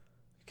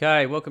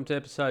Okay, welcome to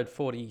episode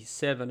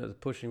 47 of the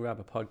Pushing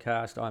Rubber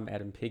podcast. I'm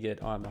Adam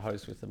Piggott. I'm the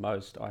host with the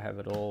most. I have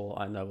it all.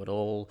 I know it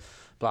all.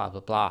 Blah, blah,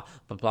 blah,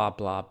 blah, blah,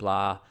 blah,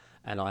 blah.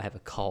 And I have a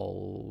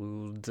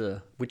cold,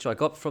 which I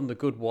got from the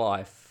good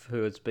wife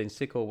who has been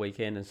sick all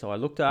weekend. And so I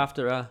looked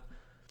after her.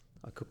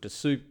 I cooked her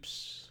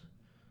soups.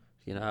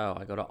 I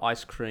got her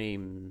ice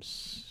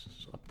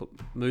creams. I put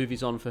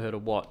movies on for her to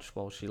watch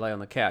while she lay on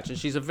the couch. And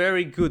she's a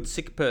very good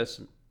sick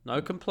person.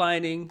 No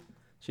complaining.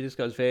 She just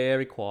goes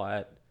very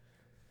quiet.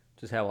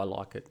 Just how I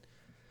like it.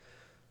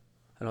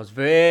 And I was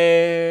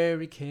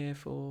very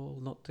careful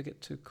not to get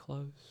too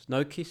close.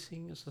 No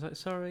kissing. I was like,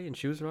 sorry. And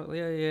she was right,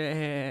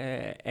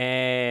 yeah.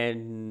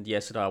 And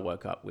yesterday I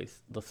woke up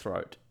with the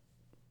throat.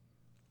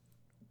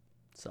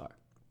 So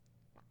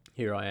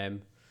here I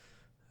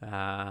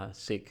am,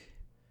 sick.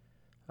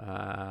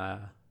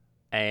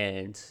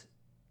 And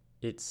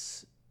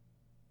it's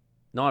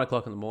 9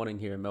 o'clock in the morning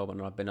here in Melbourne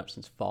and I've been up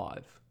since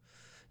 5.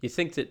 You'd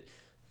think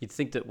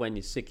that when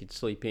you're sick you'd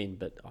sleep in,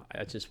 but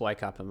I just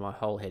wake up and my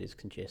whole head is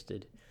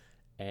congested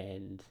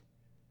and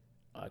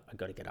I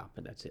got to get up,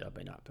 and that's it. I've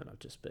been up and I've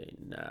just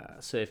been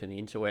surfing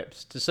the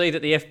interwebs to see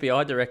that the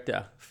FBI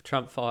director,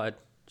 Trump fired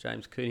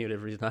James Cooney,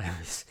 whatever his name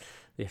is,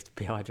 the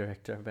FBI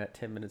director, about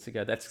 10 minutes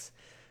ago. That's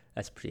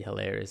pretty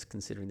hilarious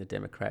considering the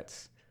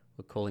Democrats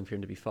were calling for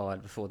him to be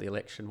fired before the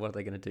election. What are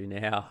they going to do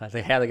now? How are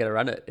they going to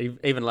run it?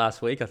 Even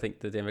last week, I think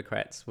the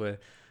Democrats were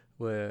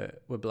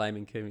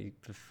blaming Cooney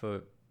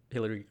for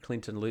Hillary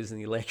Clinton losing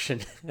the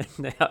election, and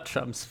now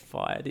Trump's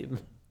fired him.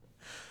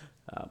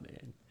 Oh,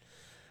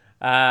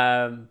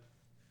 man.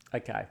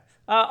 Okay.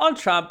 On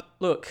Trump,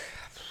 look,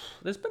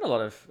 there's been a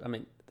lot of,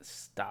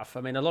 stuff. A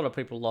lot of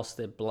people lost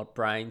their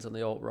brains on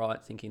the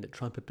alt-right thinking that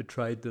Trump had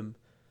betrayed them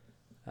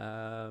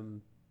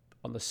on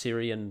the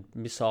Syrian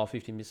missile,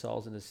 50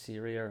 missiles into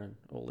Syria and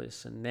all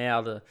this. And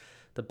now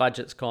the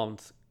budget's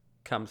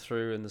come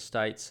through in the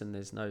States and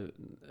there's no,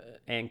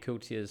 Ann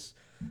Coulter's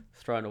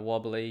thrown a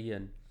wobbly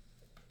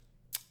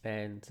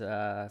and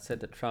said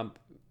that Trump's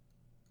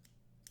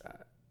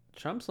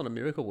not a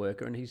miracle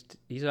worker, and he's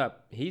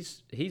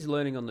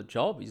learning on the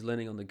job. He's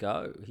learning on the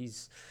go.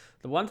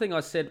 The one thing I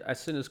said as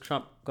soon as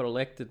Trump got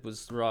elected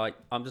was, right,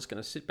 I'm just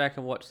going to sit back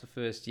and watch the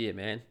first year,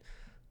 man.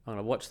 I'm going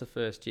to watch the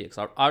first year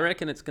because I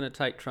reckon it's going to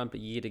take Trump a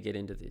year to get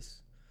into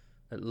this,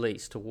 at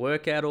least, to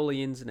work out all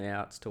the ins and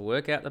outs, to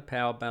work out the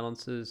power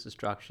balances, the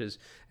structures,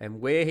 and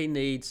where he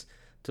needs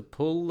to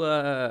pull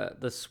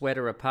the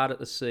sweater apart at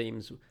the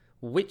seams.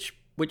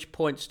 Which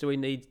points does he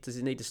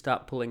need to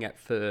start pulling at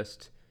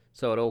first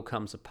so it all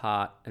comes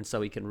apart and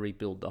so he can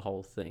rebuild the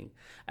whole thing?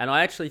 And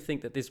I actually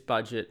think that this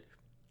budget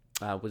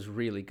was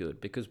really good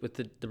because with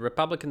the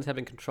Republicans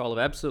having control of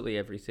absolutely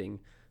everything,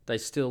 they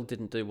still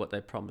didn't do what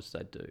they promised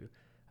they'd do.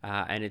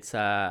 And it's,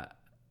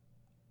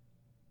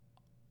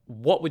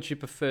 what would you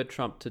prefer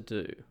Trump to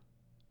do?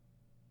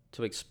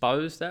 To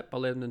expose that by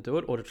letting them do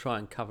it, or to try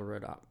and cover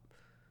it up?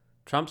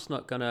 Trump's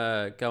not going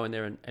to go in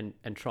there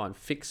and try and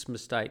fix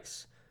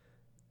mistakes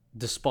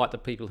despite the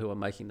people who are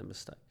making the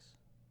mistakes.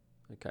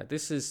 Okay,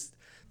 this is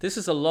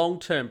a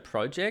long-term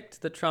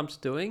project that Trump's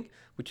doing,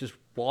 which is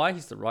why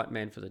he's the right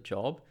man for the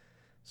job.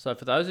 So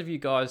for those of you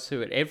guys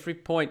who at every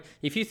point,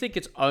 if you think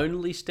it's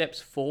only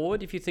steps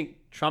forward, if you think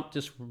Trump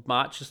just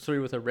marches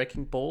through with a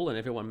wrecking ball and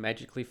everyone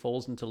magically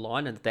falls into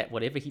line and that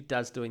whatever he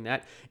does doing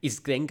that is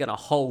then going to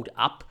hold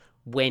up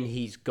when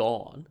he's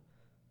gone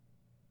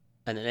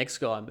and the next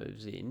guy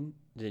moves in,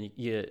 then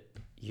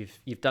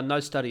you've done no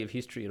study of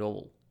history at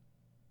all.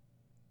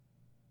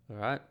 All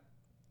right.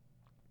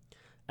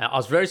 I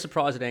was very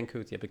surprised at Ann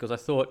Coulter because I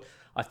thought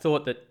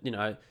that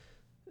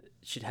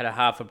she'd had a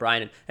half a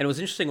brain, and it was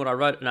interesting when I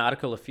wrote an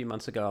article a few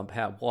months ago on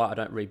why I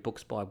don't read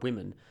books by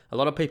women. A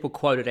lot of people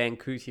quoted Ann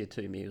Coulter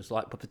to me. It was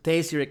like, but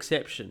there's your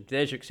exception.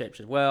 There's your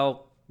exception.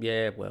 Well,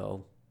 yeah,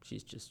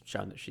 she's just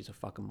shown that she's a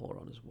fucking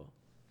moron as well.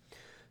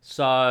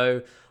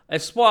 So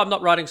that's why I'm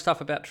not writing stuff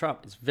about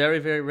Trump. It's very,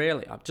 very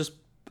rarely.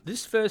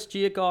 This first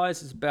year,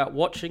 guys, is about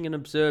watching and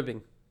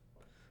observing.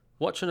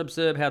 Watch and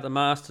observe how the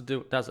master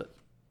does it.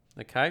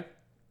 Okay?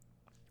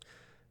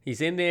 He's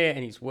in there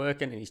and he's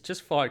working and he's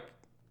just fired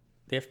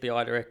the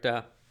FBI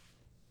director,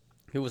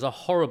 who was a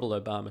horrible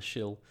Obama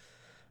shill.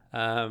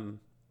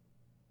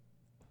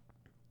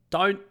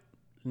 Don't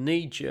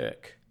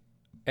knee-jerk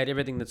at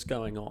everything that's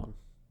going on.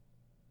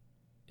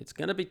 It's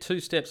going to be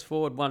 2 steps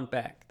forward, 1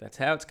 back. That's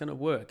how it's going to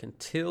work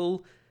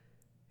until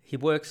he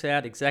works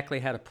out exactly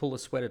how to pull the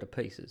sweater to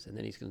pieces, and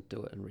then he's going to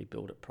do it and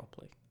rebuild it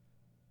properly.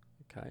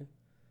 Okay?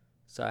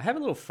 So have a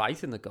little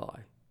faith in the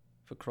guy,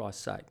 for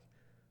Christ's sake,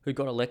 who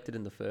got elected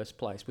in the first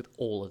place with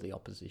all of the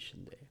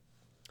opposition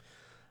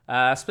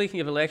there.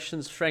 Speaking of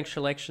elections, French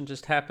election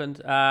just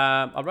happened.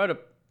 I wrote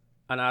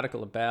an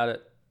article about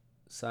it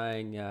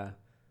saying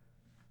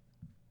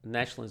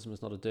nationalism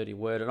is not a dirty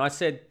word. And I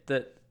said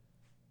that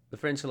the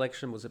French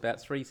election was about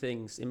 3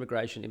 things: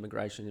 immigration.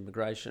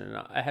 And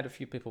I had a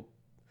few people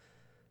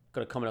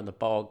got a comment on the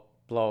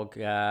blog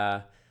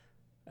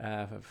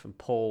from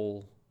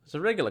Paul. He's a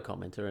regular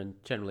commenter and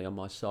generally on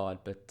my side,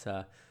 but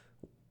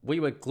We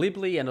were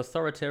glibly and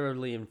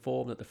authoritatively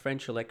informed that the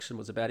French election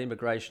was about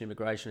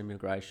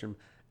immigration.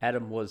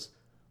 Adam was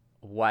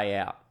way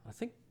out. I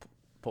think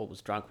Paul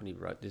was drunk when he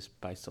wrote this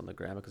based on the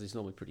grammar because he's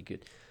normally pretty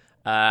good.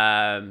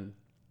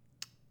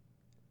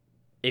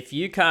 If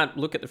you can't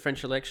look at the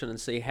French election and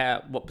see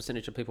what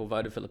percentage of people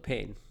voted for Le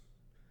Pen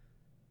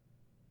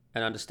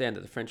and understand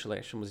that the French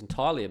election was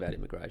entirely about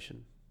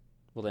immigration,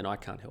 well, then I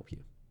can't help you.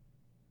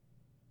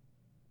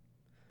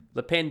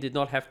 Le Pen did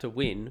not have to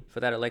win for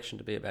that election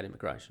to be about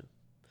immigration.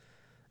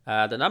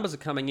 The numbers are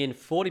coming in.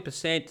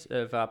 40%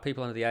 of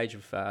people under the age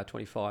of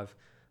 25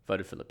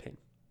 voted for Le Pen.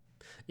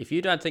 If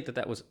you don't think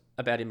that was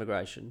about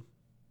immigration,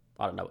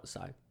 I don't know what to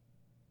say.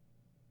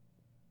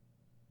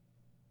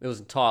 It was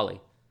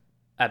entirely,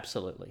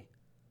 absolutely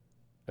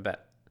about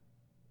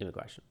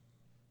immigration.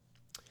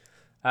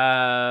 All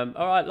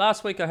right,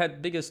 last week I had the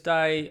biggest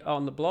day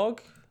on the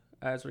blog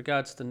as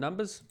regards to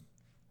numbers.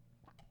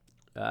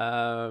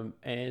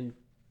 And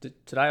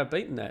today I've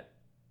beaten that,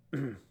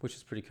 which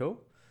is pretty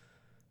cool.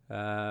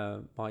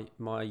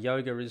 My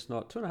yoga is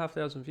not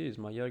 2,500 views.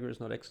 My yoga is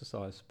not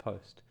exercise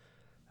post,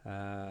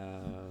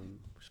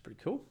 which is pretty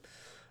cool.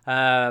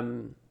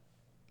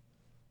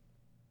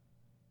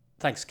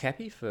 Thanks,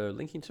 Cappy, for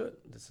linking to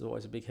it. This is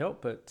always a big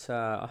help. But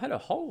I had a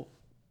whole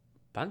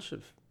bunch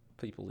of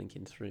people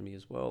linking through me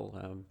as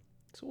well.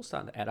 It's all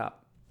starting to add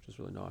up, which is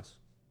really nice.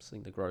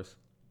 Seeing the growth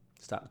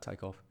start to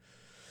take off.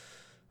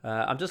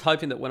 I'm just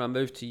hoping that when I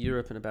move to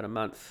Europe in about a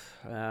month,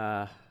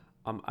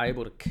 I'm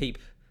able to keep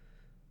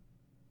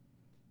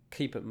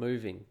it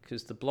moving,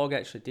 because the blog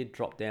actually did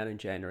drop down in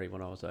January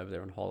when I was over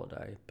there on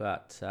holiday.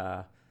 But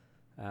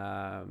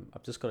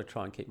I've just got to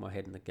try and keep my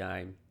head in the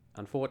game.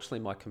 Unfortunately,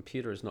 my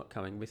computer is not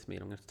coming with me,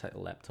 and I'm going to take the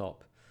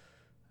laptop,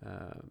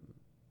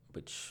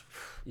 which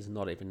is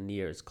not even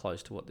near as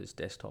close to what this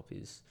desktop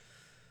is.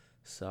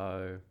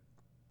 So,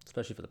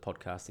 especially for the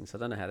podcasting. So I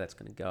don't know how that's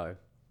going to go.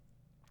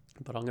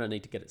 But I'm going to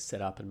need to get it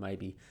set up and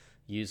maybe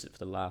use it for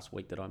the last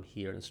week that I'm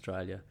here in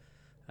Australia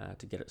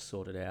to get it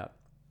sorted out.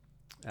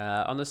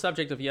 On the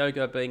subject of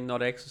yoga being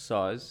not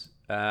exercise,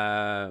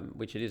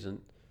 which it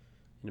isn't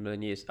in a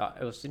million years,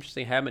 it was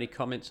interesting how many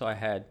comments I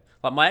had.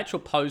 Like, my actual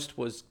post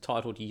was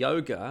titled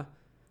 "Yoga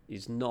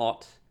is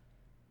not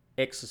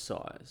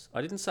exercise."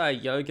 I didn't say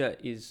yoga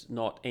is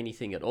not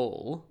anything at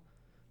all.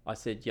 I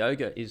said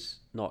yoga is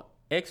not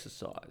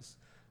exercise.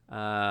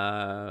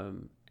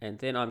 And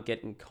then I'm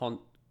getting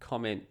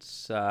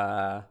comments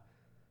from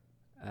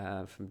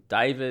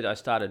David. I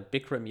started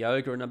Bikram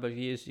yoga a number of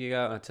years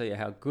ago, and I tell you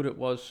how good it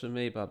was for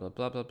me, blah, blah,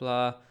 blah, blah,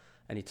 blah.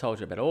 And he told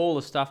you about all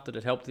the stuff that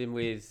it helped him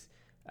with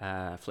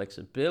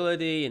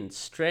flexibility and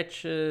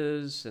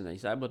stretches, and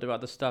he's able to do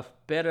other stuff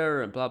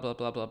better and blah, blah,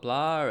 blah, blah,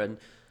 blah. And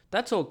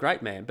that's all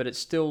great, man, but it's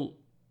still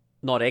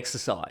not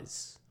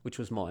exercise, which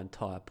was my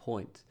entire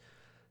point.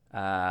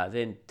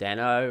 Then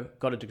Dano,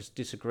 got to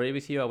disagree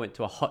with you. I went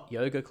to a hot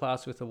yoga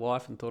class with the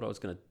wife and thought I was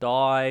going to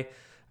die.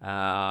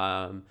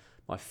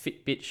 My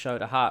Fitbit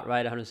showed a heart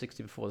rate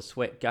 160 before the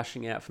sweat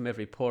gushing out from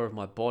every pore of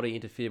my body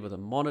interfered with a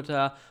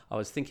monitor. I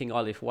was thinking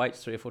I lift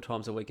weights 3 or 4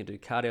 times a week and do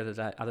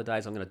cardio. Other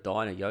days I'm going to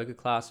die in a yoga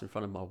class in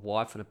front of my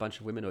wife and a bunch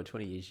of women who are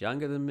 20 years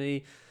younger than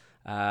me.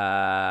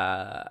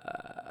 Hot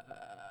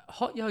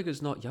yoga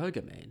is not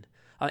yoga, man.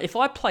 If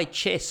I play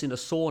chess in a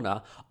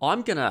sauna,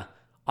 I'm gonna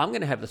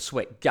have the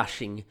sweat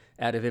gushing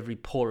out of every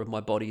pore of my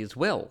body as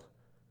well.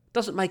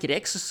 Doesn't make it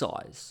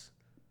exercise.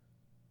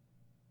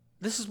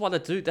 This is why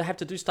they have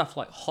to do stuff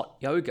like hot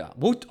yoga.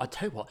 I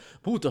tell you what,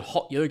 we'll do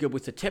hot yoga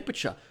with the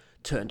temperature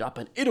turned up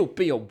and it'll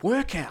be a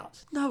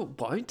workout. No,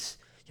 it won't.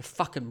 You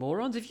fucking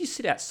morons. If you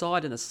sit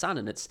outside in the sun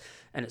and it's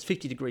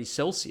 50 degrees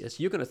Celsius,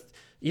 you're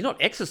not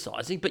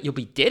exercising, but you'll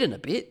be dead in a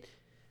bit.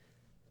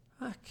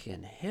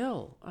 Fucking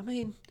hell. I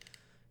mean,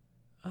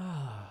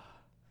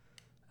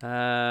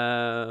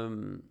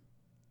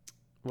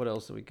 what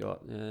else have we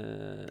got?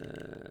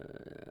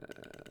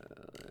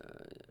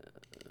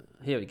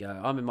 Here we go.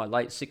 I'm in my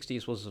late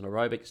 60s, was an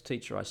aerobics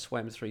teacher. I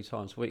swam 3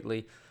 times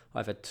weekly.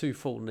 I've had 2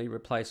 full knee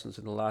replacements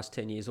in the last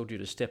 10 years, all due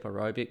to step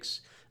aerobics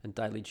and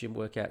daily gym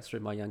workouts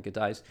through my younger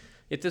days.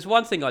 If there's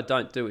one thing I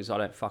don't do is I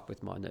don't fuck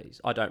with my knees.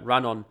 I don't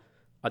run on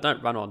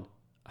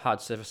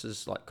hard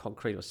surfaces like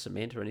concrete or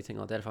cement or anything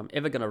like that. If I'm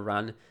ever going to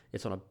run,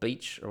 it's on a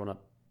beach or on a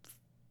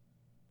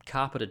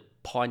carpeted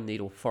pine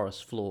needle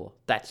forest floor.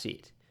 That's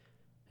it.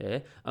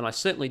 Yeah, and I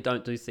certainly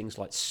don't do things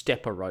like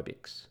step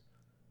aerobics.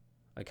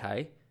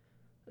 Okay.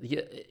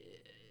 Yeah.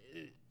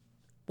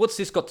 What's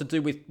this got to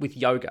do with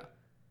yoga?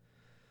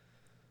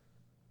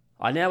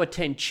 I now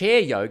attend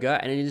chair yoga,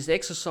 and it is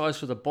exercise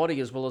for the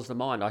body as well as the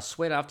mind. I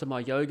sweat after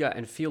my yoga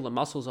and feel the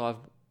muscles I've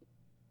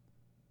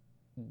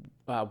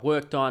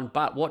worked on.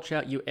 But watch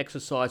out, you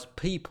exercise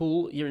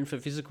people. You're in for a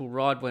physical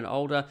ride when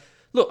older.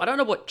 Look, I don't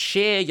know what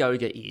chair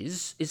yoga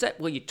is. Is that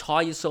where you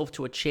tie yourself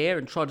to a chair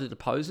and try to do the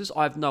poses?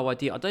 I have no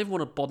idea. I don't even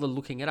want to bother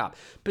looking it up.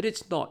 But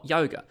it's not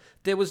yoga.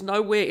 There was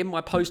nowhere in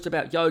my post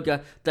about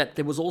yoga that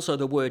there was also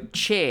the word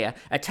chair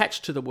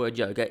attached to the word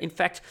yoga. In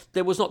fact,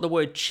 there was not the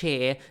word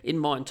chair in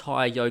my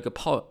entire yoga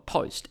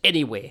post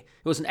anywhere.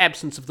 It was an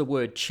absence of the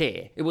word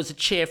chair. It was a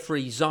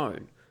chair-free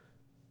zone.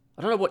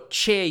 I don't know what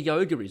chair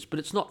yoga is, but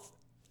it's not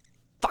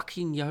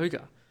fucking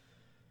yoga.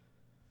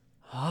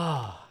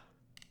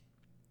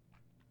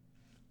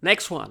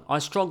 Next one. I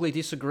strongly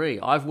disagree.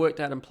 I've worked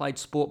out and played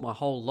sport my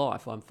whole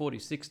life. I'm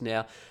 46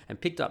 now and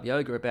picked up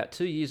yoga about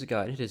 2 years ago,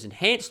 and it has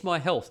enhanced my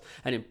health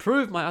and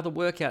improved my other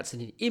workouts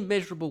in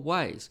immeasurable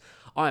ways.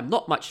 I am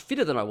not much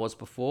fitter than I was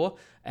before,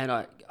 and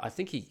I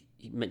think he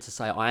meant to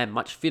say I am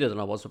much fitter than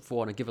I was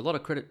before, and I give a lot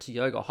of credit to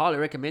yoga. I highly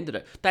recommended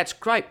it. That's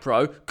great,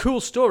 bro.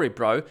 Cool story,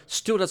 bro.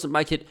 Still doesn't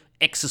make it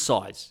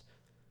exercise,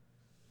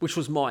 which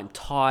was my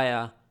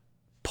entire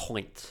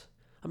point.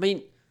 I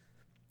mean,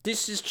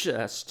 this is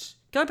just...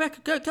 Go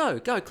back, go,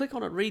 click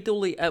on it, read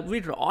all the,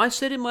 read what I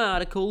said in my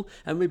article,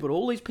 and read what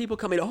all these people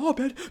come in,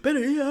 better,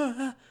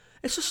 yeah.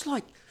 It's just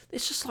like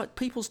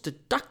people's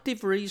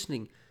deductive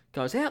reasoning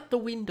goes out the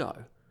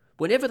window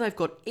whenever they've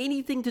got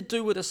anything to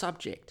do with a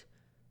subject,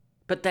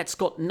 but that's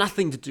got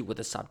nothing to do with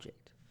the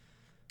subject.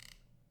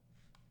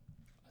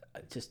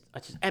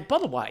 And by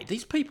the way,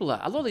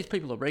 a lot of these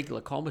people are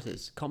regular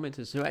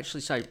commenters who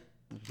actually say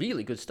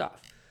really good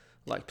stuff.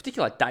 Like,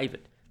 particularly like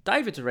David.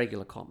 David's a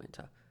regular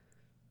commenter.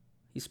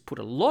 He's put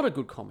a lot of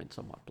good comments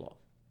on my blog,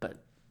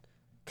 but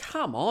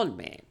come on,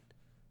 man.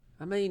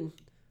 I mean,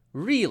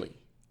 really.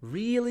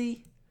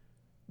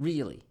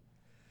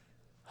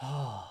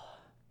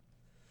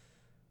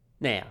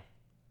 Now,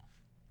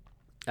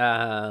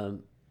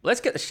 let's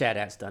get the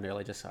shout-outs done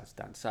early, just so it's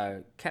done.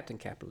 So, Captain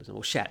Capitalism,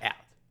 or shout out,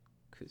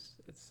 because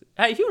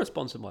hey, if you want to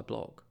sponsor my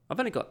blog, I've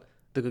only got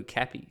the good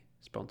Cappy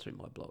sponsoring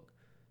my blog.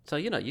 So,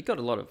 you've got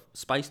a lot of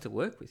space to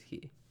work with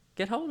here.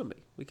 Get hold of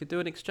me. We could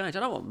do an exchange. I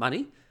don't want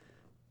money.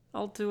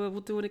 We'll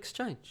do an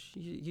exchange.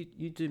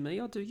 You do me,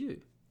 I'll do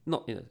you.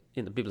 Not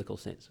in the biblical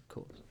sense, of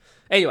course.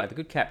 Anyway, the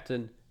good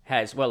captain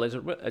has, well,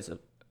 there's a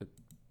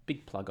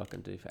big plug I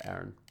can do for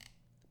Aaron.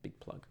 Big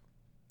plug.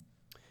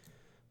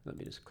 Let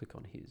me just click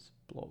on his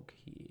blog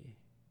here.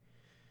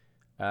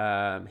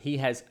 He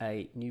has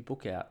a new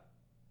book out,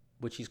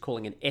 which he's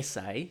calling an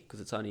essay, because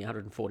it's only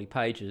 140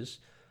 pages,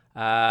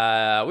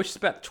 which is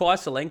about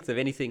twice the length of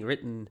anything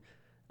written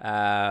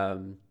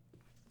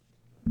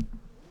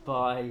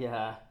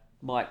by...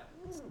 Mike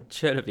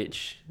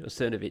Cernovich,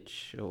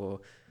 or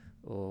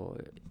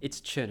it's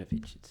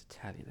Cernovich, it's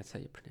Italian, that's how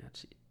you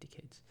pronounce it,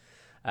 dickheads.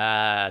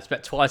 It's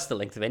about twice the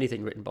length of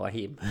anything written by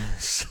him,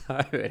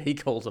 and he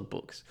calls them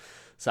books.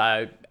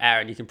 So,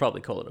 Aaron, you can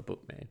probably call it a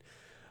book, man.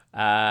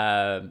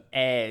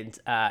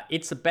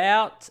 It's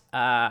about,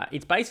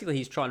 it's basically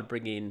he's trying to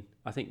bring in,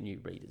 I think, new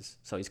readers.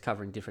 So he's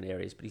covering different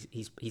areas, but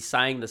he's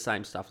saying the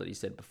same stuff that he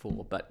said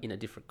before, but in a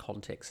different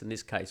context, in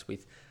this case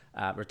with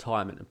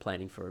retirement and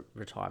planning for a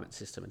retirement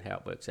system and how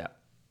it works out.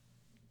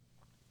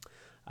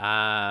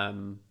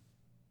 And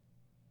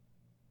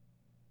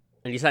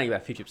he's saying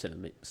about 50%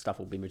 of the stuff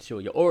will be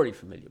material you're already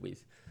familiar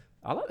with.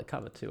 I like the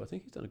cover too. I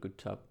think he's done a good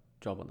job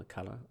on the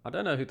cover. I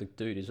don't know who the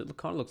dude is. It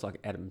kind of looks like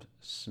Adam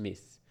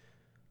Smith.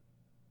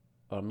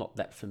 Well, I'm not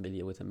that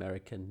familiar with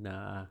American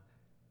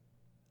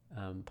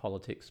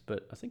politics,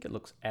 but I think it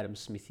looks Adam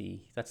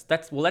Smithy.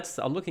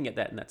 I'm looking at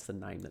that, and that's the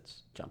name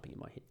that's jumping in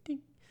my head. Ding.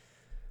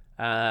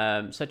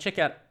 So check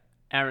out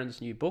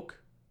Aaron's new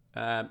book.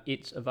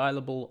 It's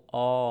available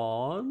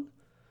on...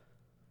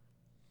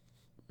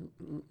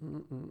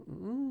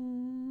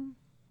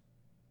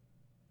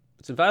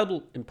 It's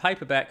available in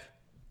paperback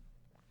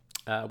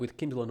with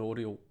Kindle and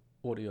audio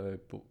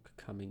book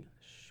coming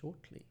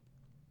shortly.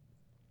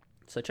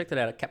 So check that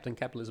out at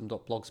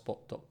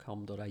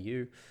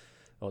captaincapitalism.blogspot.com.au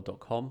or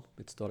 .com.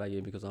 It's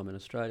 .au because I'm in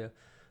Australia.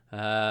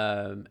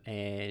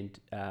 And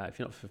if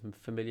you're not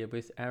familiar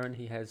with Aaron,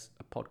 he has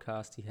a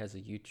podcast, he has a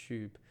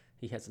YouTube,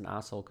 he has an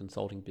arsehole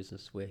consulting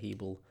business where he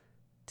will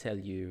tell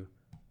you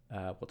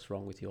what's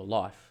wrong with your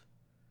life.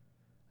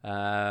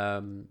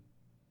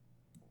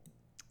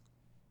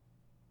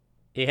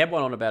 He had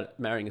one on about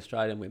marrying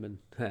Australian women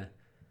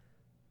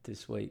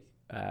this week.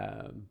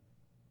 I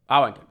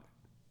won't do it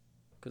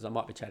because I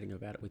might be chatting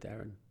about it with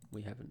Aaron.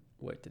 We haven't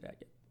worked it out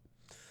yet.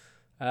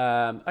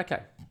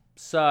 Okay,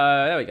 so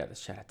there we go.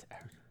 Let's shout out to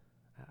Aaron.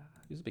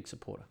 He's a big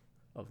supporter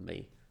of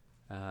me,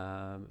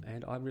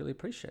 and I really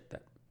appreciate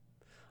that.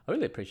 I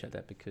really appreciate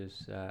that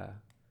because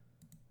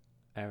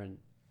Aaron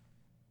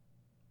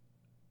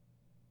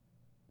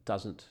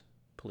doesn't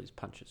pull his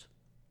punches.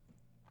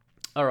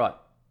 All right,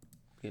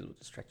 get a little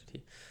distracted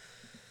here.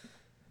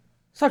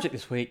 Subject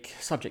this week.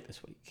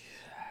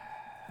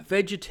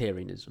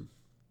 Vegetarianism.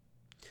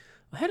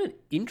 I had an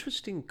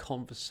interesting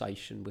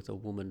conversation with a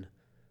woman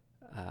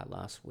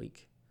last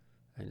week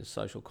in a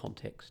social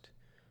context.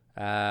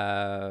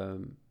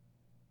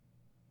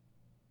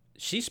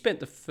 She spent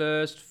the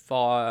first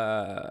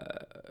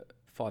 5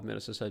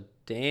 minutes or so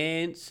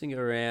dancing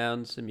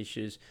around some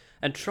issues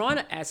and trying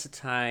to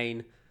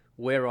ascertain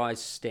where I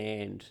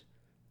stand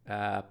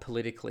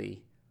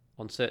politically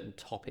on certain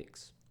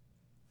topics.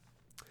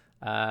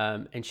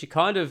 And she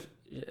kind of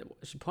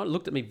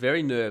looked at me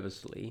very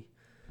nervously,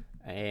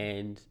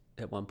 and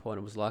at one point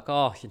it was like,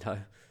 so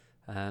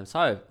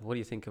what do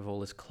you think of all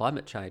this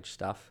climate change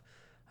stuff?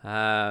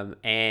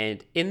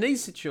 And in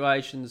these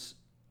situations,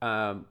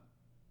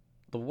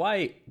 the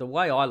way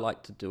I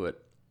like to do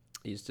it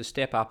is to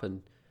step up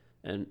and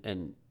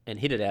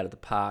hit it out of the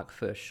park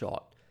first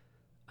shot,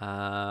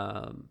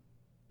 and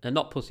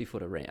not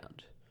pussyfoot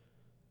around.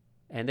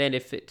 And then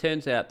if it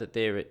turns out that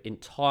they're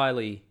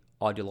entirely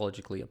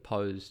ideologically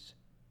opposed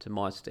to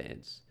my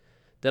stance,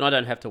 then I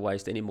don't have to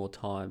waste any more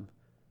time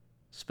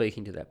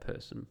speaking to that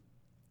person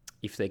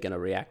if they're going to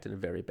react in a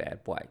very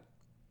bad way.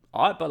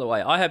 By the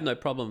way, I have no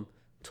problem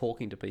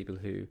talking to people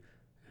whose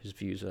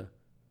views are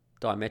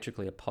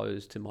diametrically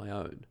opposed to my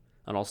own.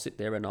 And I'll sit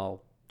there and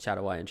I'll chat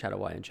away and chat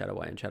away and chat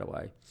away and chat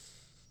away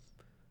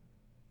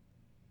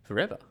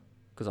forever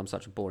because I'm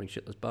such a boring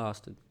shitless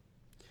bastard.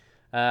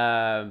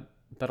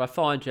 But I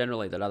find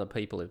generally that other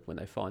people, when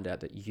they find out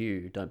that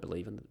you don't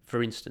believe in,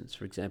 for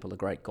example, the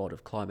great god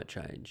of climate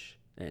change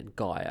and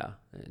Gaia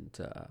and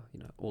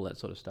all that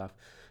sort of stuff,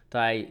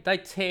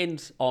 they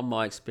tend, on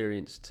my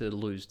experience, to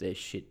lose their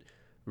shit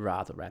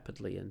rather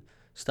rapidly and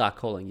start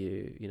calling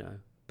you,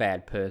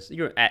 bad person.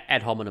 Your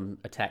ad hominem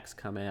attacks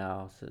come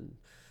out, and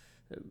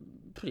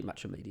pretty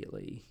much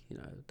immediately,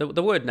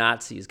 the word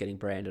Nazi is getting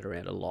branded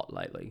around a lot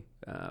lately.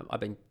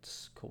 I've been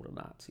called a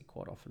Nazi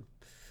quite often,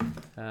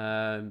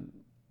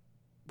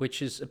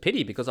 which is a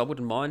pity because I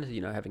wouldn't mind,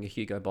 having a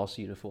Hugo Boss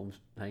uniform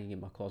hanging in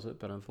my closet,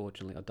 but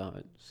unfortunately I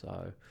don't.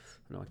 So,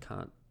 I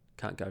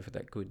can't go for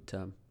that good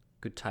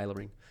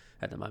tailoring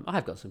at the moment. I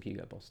have got some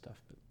Hugo Boss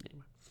stuff, but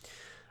anyway.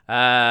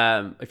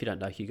 If you don't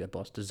know, Hugo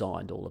Boss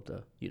designed all of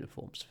the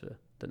uniforms for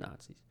the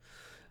Nazis.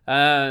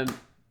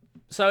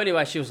 So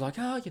anyway, she was like,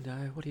 what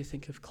do you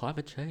think of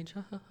climate change?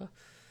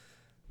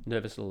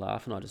 Nervous little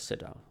laugh, and I just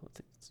said, I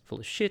think it's full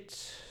of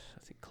shit.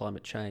 I think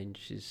climate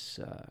change is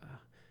a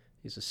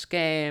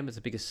scam. It's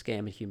the biggest scam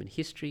in human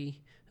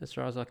history, as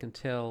far as I can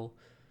tell.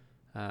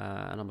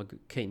 And I'm a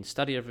keen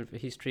study of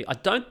history. I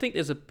don't think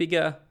there's a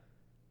bigger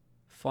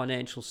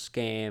financial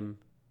scam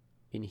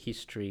in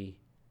history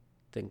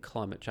than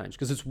climate change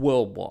because it's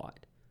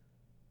worldwide.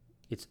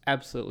 It's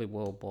absolutely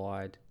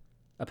worldwide.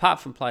 Apart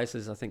from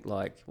places, I think,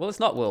 it's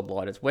not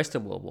worldwide, it's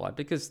Western worldwide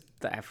because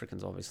the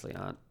Africans obviously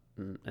aren't.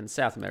 And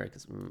South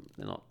Americans,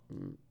 they're not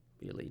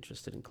really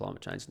interested in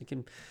climate change.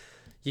 And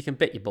you can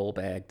bet your ball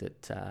bag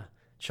that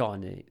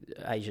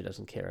Asia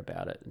doesn't care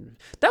about it. And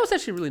that was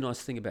actually a really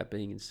nice thing about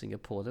being in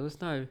Singapore. There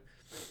was no,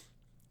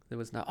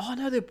 oh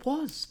no, there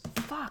was.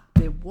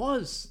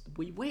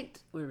 We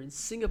were in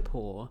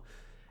Singapore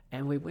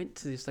and we went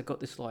to this, they got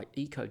this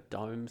eco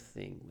dome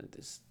thing with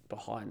this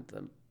behind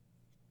them.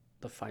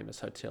 The famous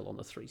hotel on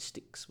the Three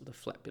Sticks with a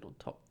flat bit on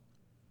top.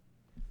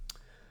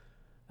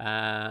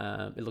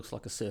 It looks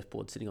like a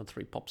surfboard sitting on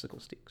 3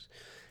 popsicle sticks.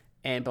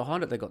 And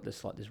behind it, they got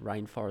this this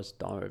rainforest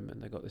dome,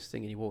 and they got this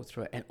thing, and you walk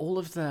through it, and all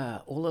of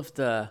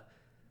the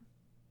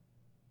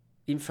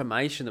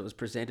information that was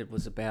presented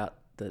was about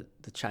the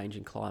change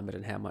in climate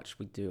and how much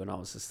we do. And I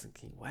was just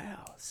thinking,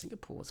 wow,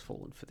 Singapore's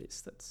fallen for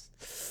this.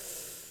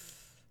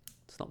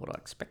 It's not what I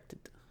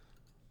expected.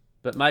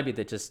 But maybe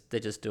they're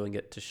just doing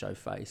it to show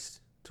face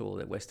to all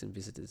their Western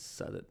visitors,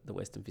 so that the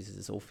Western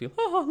visitors all feel,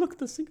 look,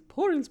 the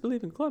Singaporeans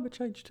believe in climate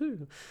change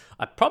too.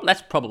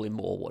 That's probably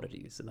more what it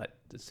is, and that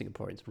the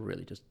Singaporeans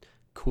really just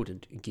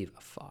couldn't give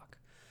a fuck.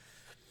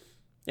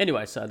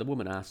 Anyway, so the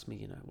woman asked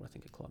me, what I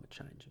think of climate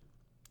change.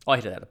 I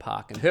hit it out of the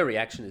park, and her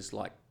reaction is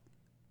like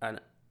an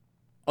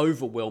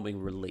overwhelming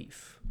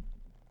relief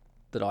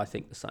that I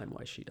think the same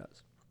way she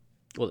does,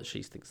 or that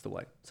she thinks the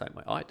same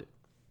way I do,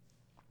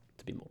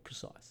 to be more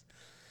precise.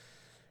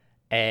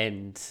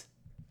 And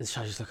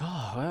so she's like,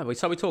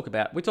 so we talk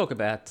about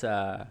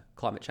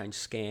climate change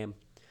scam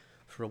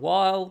for a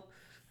while,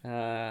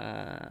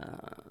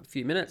 a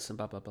few minutes, and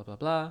blah blah blah blah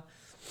blah,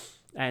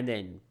 and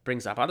then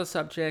brings up other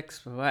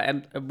subjects.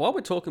 And while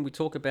we're talking,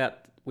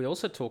 we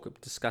also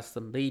discuss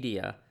the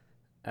media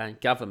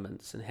and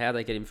governments and how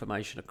they get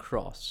information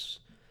across,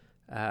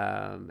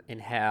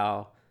 and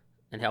how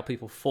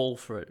people fall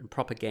for it, and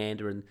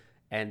propaganda,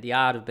 and the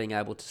art of being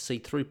able to see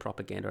through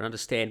propaganda and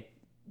understand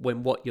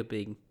when what you're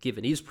being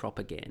given is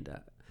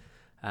propaganda.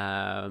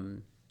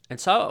 And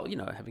so,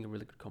 having a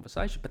really good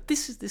conversation. But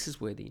this is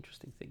where the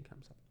interesting thing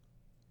comes up.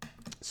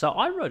 So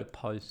I wrote a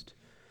post.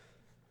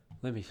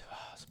 I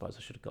suppose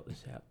I should have got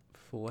this out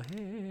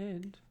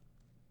beforehand.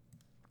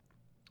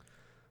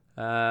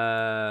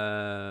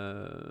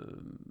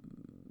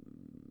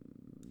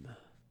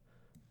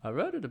 I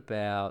wrote it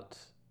about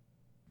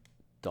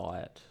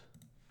diet.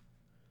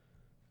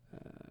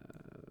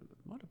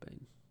 Might have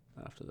been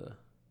after the...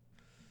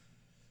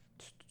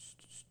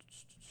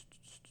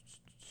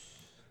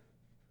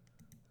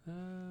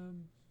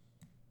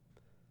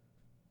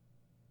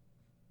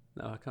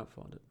 no, I can't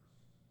find it.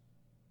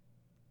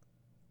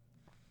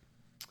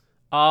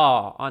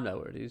 I know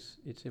where it is.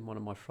 It's in one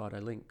of my Friday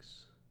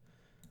links.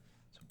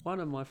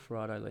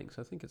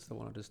 I think it's the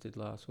one I just did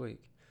last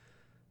week.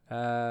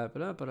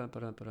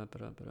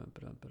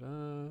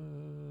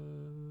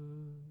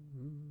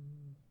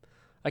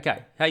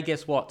 Okay, hey,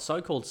 guess what?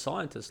 So-called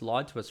scientists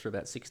lied to us for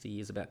about 60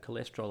 years about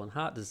cholesterol and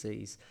heart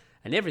disease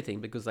and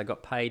everything because they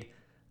got paid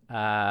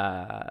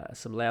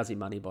some lousy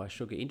money by a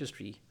sugar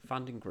industry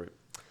funding group.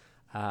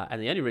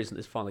 And the only reason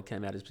this finally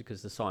came out is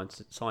because the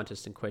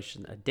scientists in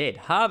question are dead.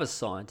 Harvard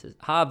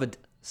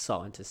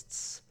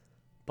scientists,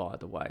 by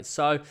the way.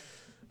 So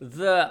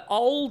the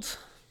old,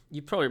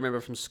 you probably remember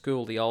from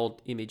school, the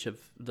old image of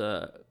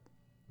the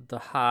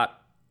heart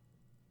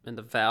and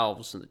the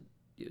valves and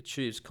the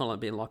tubes kind of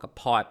being like a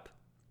pipe,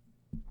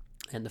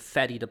 and the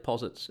fatty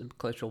deposits and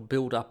cholesterol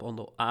build up on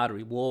the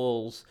artery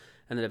walls,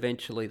 and then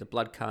eventually the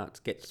blood can't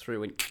get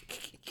through and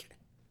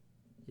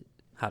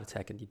heart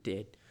attack and you're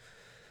dead.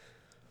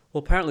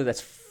 Well, apparently that's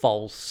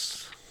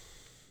false.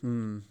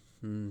 And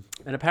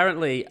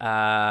apparently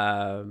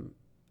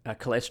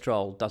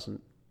cholesterol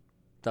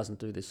doesn't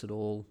do this at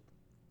all.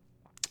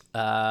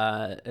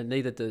 And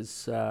neither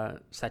does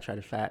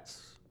saturated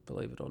fats,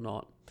 believe it or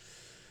not.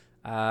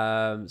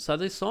 So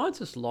the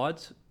scientists lied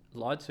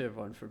to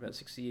everyone for about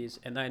 60 years,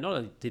 and they not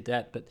only did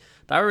that, but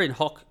they were in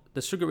hock.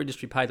 The sugar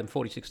industry paid them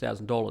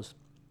 $46,000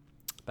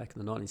 back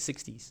in the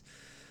 1960s,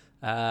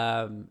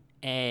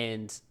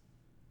 and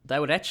they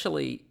would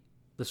actually,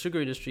 the sugar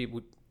industry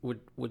would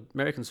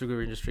American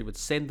sugar industry would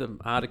send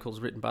them articles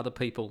written by other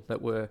people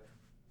that were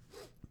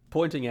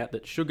pointing out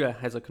that sugar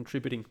has a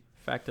contributing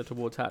factor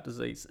towards heart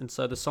disease, and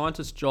so the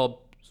scientist's job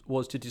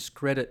was to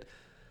discredit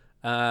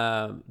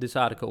this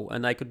article,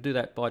 and they could do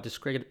that by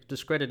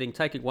discrediting,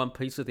 taking one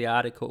piece of the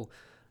article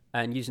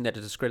and using that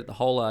to discredit the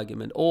whole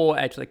argument, or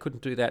actually they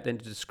couldn't do that, then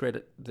to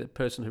discredit the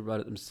person who wrote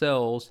it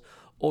themselves,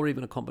 or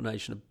even a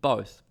combination of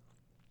both.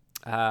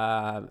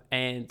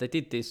 And they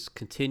did this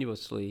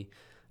continuously.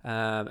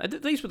 And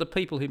these were the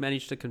people who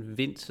managed to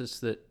convince us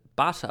that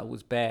butter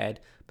was bad,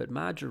 but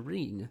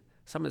margarine,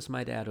 something that's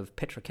made out of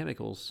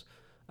petrochemicals,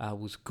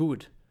 was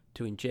good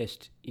to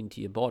ingest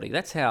into your body.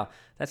 That's how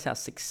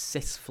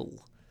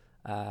successful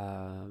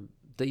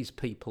these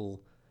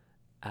people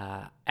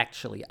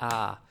actually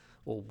are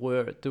or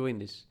were at doing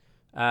this.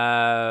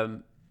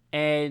 And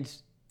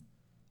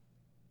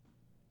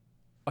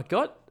I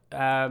got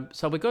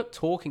so we got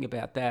talking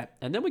about that,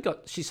 and then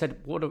she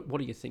said, what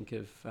do you think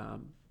of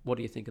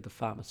the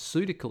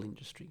pharmaceutical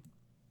industry?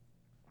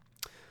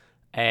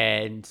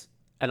 And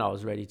I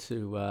was ready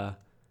to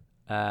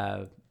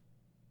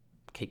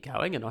keep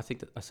going, and I think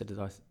that I said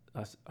that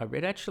I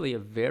read actually a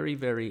very,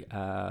 very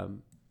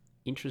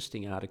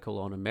interesting article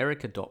on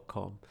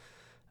America.com.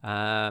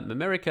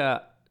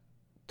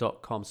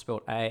 America.com,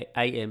 spelled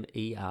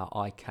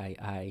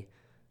Amerika.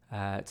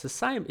 It's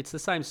the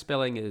same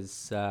spelling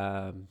as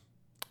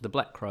the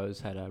Black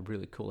Crowes had a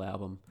really cool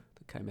album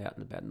that came out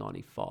in about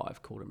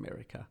 95 called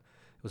America.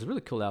 It was a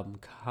really cool album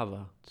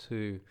cover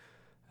too,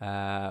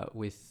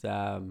 with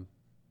it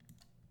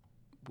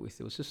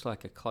was just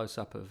like a close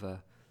up of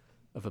a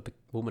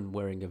woman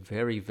wearing a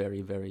very,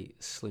 very, very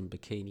slim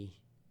bikini,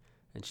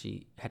 and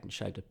she hadn't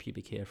shaved her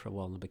pubic hair for a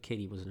while, and the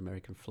bikini was an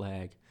American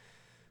flag.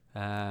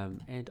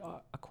 And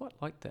I quite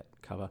liked that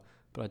cover,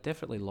 but I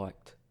definitely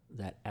liked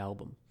that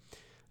album.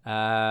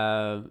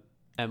 And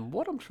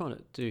what I'm trying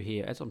to do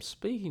here, as I'm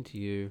speaking to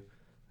you,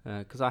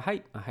 because I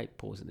hate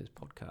pausing this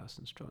podcast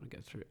and trying to go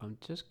through, I'm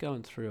just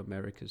going through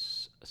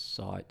America's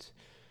site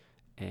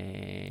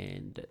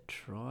and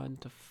trying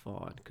to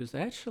find, because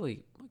they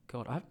actually, my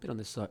God, I haven't been on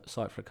this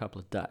site for a couple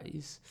of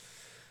days,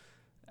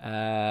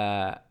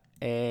 and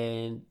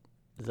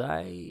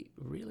they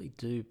really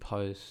do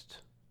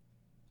post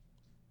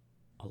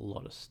a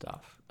lot of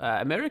stuff.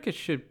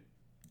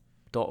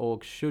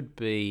 America.org should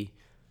be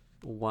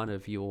one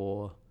of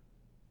your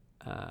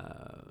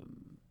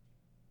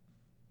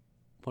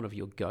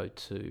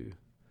go-to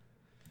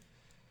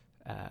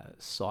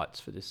sites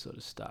for this sort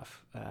of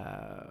stuff.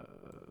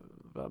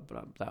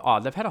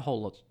 They've had a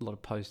whole lot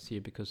of posts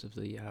here because of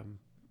the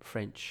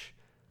French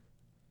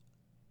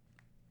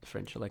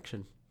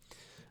election.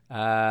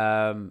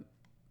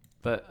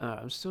 But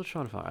I'm still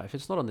trying to find. If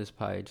it's not on this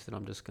page, then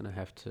I'm just going to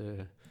have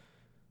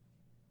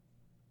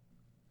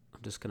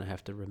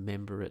to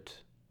remember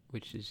it,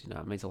 which is,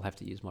 it means I'll have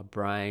to use my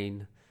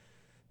brain,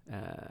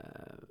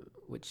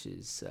 which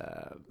is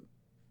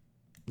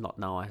not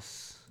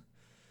nice.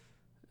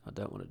 I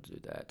don't want to do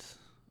that,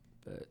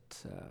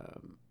 but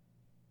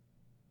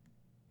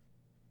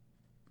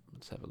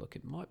let's have a look.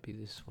 It might be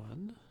this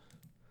one.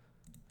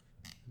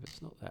 If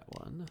it's not that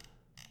one,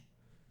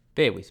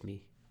 bear with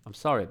me. I'm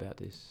sorry about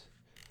this.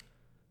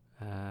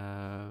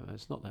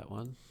 It's not that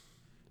one.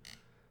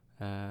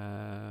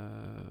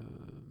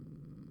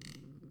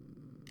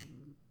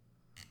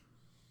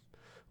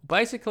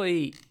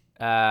 Basically,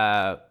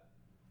 I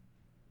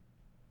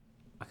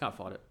can't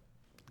find it.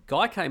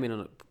 Guy came in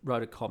and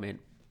wrote a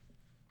comment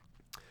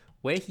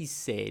where he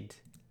said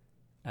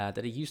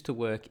that he used to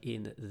work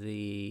in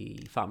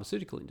the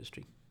pharmaceutical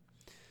industry.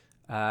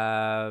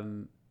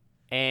 And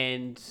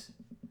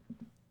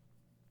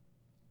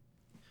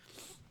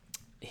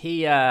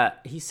he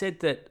said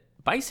that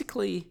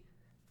basically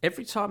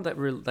every time that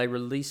they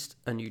released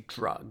a new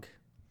drug,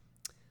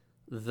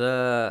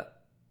 the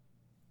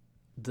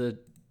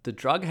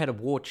drug had a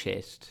war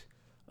chest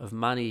of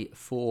money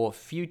for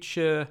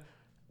future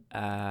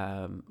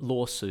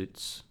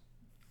lawsuits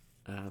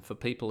for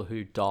people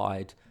who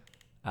died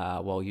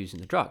while using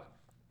the drug.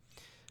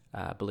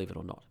 believe it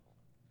or not.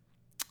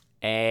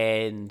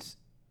 And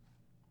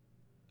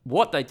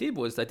what they did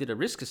was they did a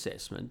risk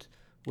assessment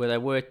where they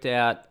worked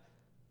out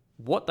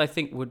what they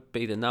think would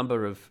be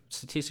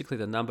statistically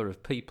the number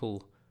of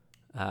people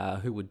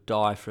who would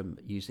die from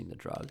using the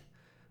drug,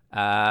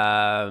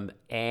 and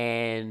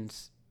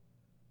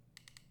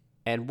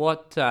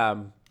what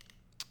how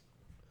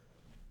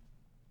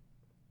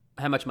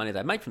much money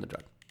they make from the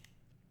drug.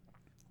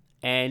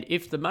 And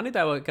if the money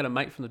they were going to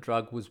make from the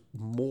drug was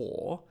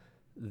more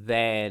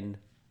than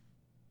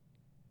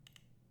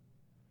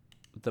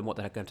what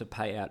they're going to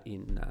pay out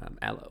in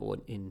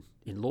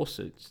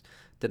lawsuits,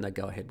 then they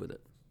go ahead with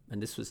it.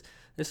 And this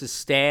is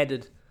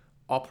standard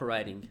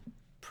operating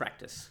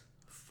practice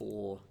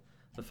for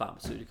the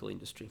pharmaceutical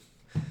industry.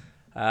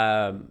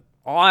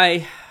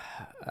 I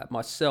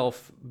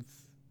myself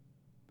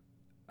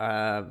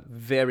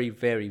very,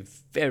 very,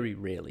 very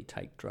rarely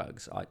take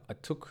drugs. I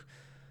took,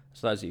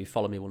 so those of you who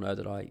follow me will know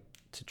that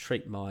to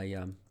treat my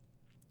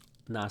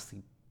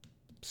nasty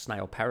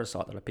snail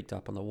parasite that I picked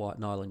up on the White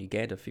Nile in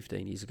Uganda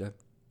 15 years ago,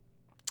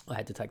 I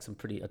had to take some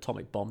pretty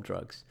atomic bomb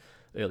drugs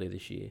earlier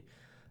this year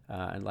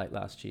and late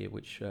last year,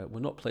 which were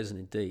not pleasant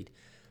indeed.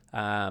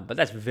 But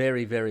that's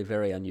very, very,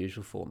 very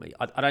unusual for me.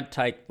 I don't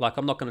take,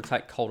 I'm not going to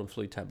take cold and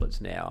flu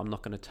tablets now. I'm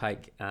not going to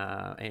take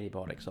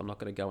antibiotics. I'm not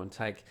going to go and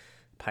take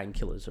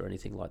painkillers or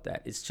anything like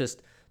that. It's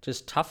just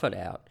tough it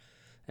out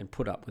and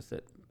put up with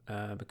it.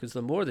 Because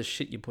the more of the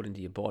shit you put into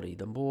your body,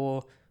 the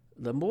more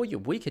you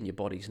weaken your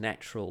body's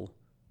natural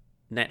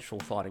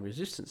fighting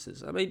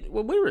resistances. I mean,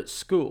 when we were at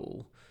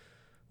school,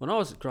 when I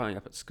was growing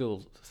up at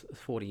school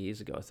 40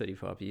 years ago,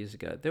 35 years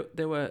ago,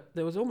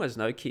 there was almost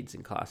no kids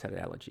in class had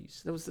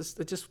allergies. There was this,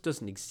 it just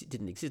didn't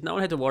exist. No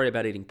one had to worry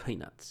about eating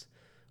peanuts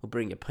or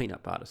bringing a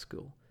peanut bar to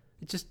school.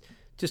 It just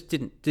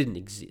didn't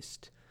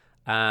exist.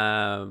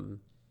 There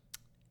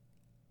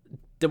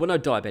were no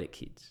diabetic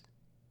kids.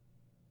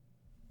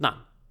 None.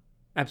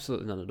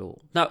 Absolutely none at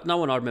all. No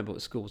one I remember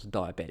at school was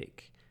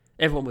diabetic.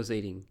 Everyone was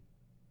eating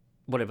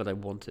whatever they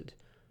wanted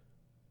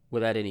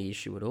without any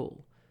issue at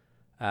all.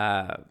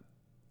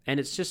 And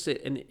it's just,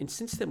 and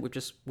since then we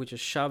just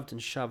shoved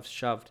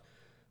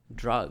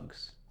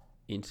drugs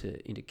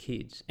into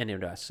kids and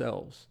into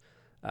ourselves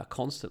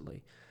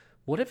constantly.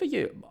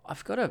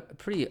 I've got a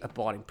pretty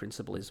abiding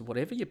principle is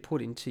whatever you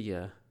put into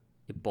your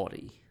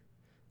body.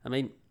 I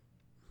mean,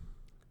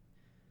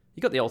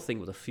 you got the old thing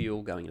with the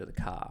fuel going into the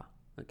car,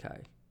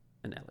 okay,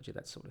 analogy,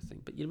 that sort of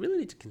thing. But you really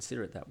need to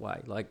consider it that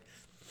way.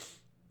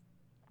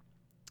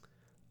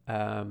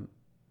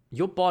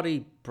 Your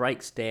body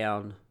breaks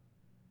down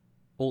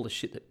all the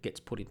shit that gets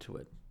put into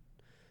it.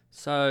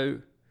 So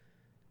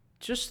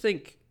just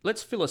think,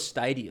 let's fill a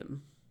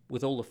stadium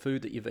with all the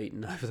food that you've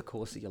eaten over the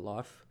course of your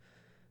life,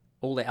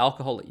 all the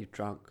alcohol that you've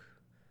drunk,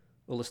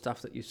 all the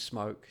stuff that you've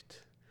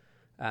smoked,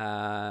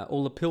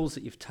 all the pills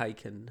that you've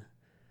taken,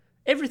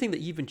 everything that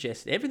you've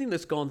ingested, everything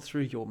that's gone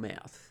through your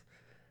mouth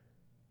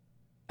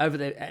over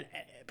there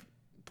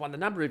by the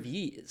number of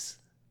years.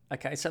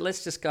 Okay, so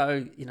let's just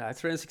go,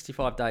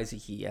 365 days a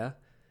year,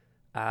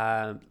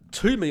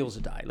 2 meals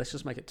a day. Let's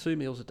just make it 2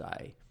 meals a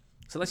day.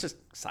 So let's just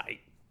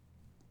say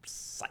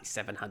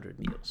 700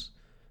 meals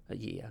a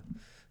year.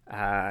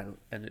 And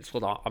it's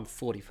I'm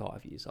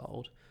 45 years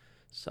old.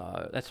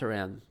 So that's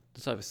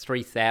over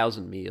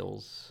 3,000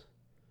 meals.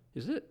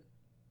 Is it?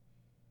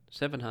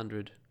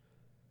 700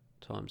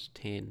 times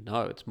 10.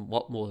 No, it's a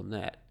lot more than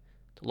that.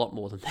 It's a lot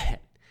more than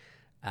that.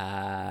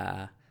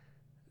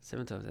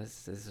 7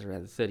 times, that's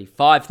around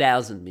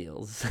 35,000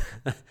 meals.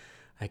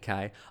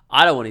 Okay,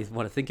 I don't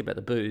want to think about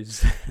the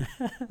booze.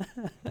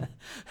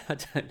 I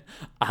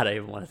don't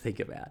even want to think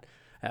about.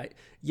 And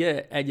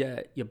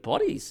your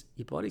body's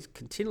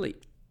continually.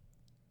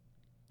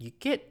 You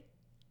get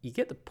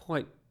the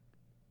point.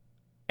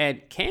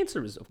 And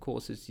cancer is, of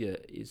course, is your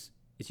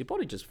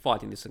body just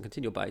fighting this on a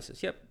continual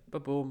basis. Yep,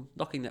 boom,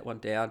 knocking that one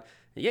down.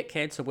 And yet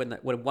cancer when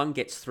one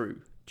gets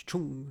through,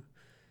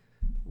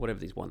 whatever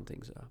these one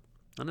things are.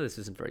 I know this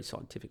isn't very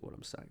scientific what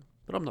I'm saying,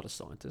 but I'm not a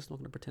scientist. I'm not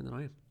going to pretend that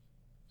I am.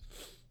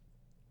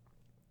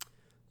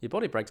 Your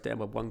body breaks down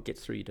when one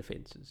gets through your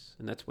defenses,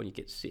 and that's when you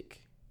get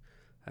sick,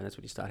 and that's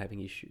when you start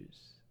having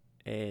issues.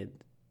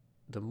 And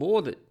the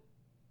more that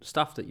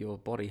stuff that your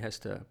body has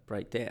to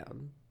break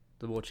down,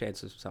 the more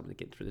chances of something to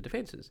get through the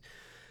defenses.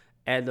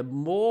 And the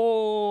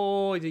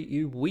more that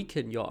you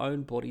weaken your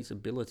own body's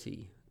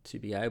ability to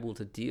be able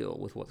to deal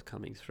with what's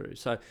coming through.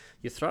 So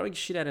you're throwing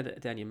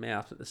shit down your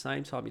mouth, but at the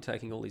same time you're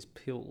taking all these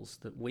pills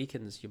that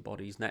weakens your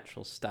body's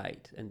natural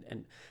state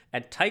and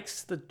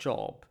takes the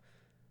job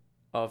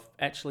of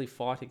actually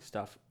fighting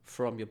stuff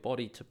from your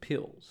body to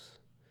pills.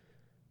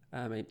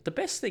 I mean, the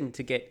best thing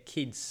to get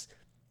kids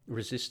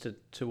resistant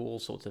to all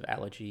sorts of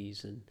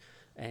allergies and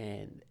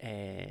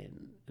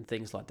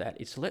things like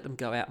that is to let them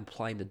go out and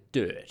play in the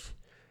dirt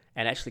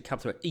and actually come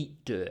through and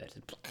eat dirt.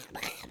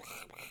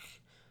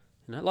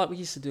 Like we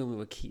used to do when we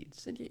were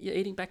kids. And you're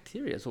eating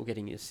bacteria. It's all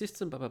getting in your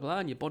system, blah, blah, blah.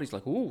 And your body's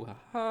like, ooh,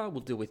 haha,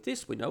 we'll deal with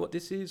this. We know what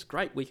this is.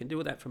 Great, we can deal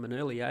with that from an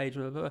early age.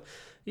 Blah, blah, blah.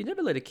 You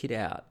never let a kid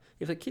out.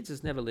 If a kid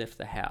has never left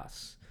the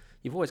house,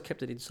 You've always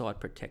kept it inside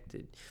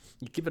protected.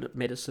 You give it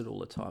medicine all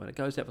the time, and it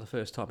goes out for the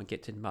first time and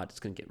gets in mud. It's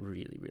going to get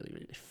really, really,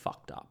 really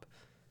fucked up.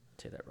 I'll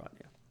tell you that right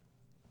now.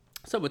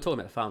 So we're talking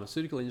about the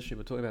pharmaceutical industry.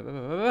 We're talking about blah,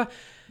 blah, blah, blah,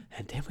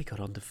 and then we got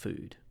on to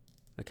food.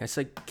 Okay,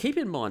 so keep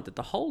in mind that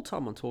the whole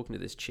time I'm talking to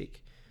this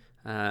chick,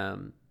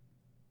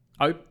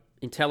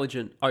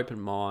 intelligent, open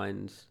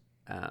mind,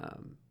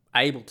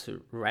 able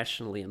to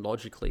rationally and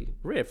logically,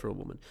 rare for a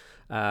woman,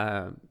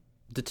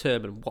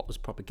 determine what was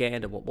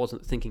propaganda, what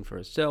wasn't, thinking for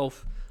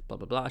herself, blah,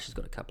 blah, blah. She's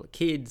got a couple of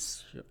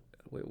kids.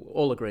 We're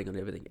all agreeing on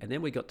everything. And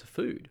then we got to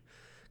food,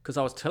 because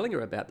I was telling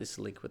her about this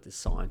link with this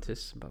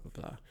scientist and blah, blah,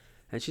 blah.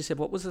 And she said,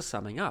 what was the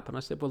summing up? And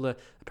I said, well,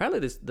 apparently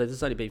this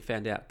has only been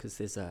found out because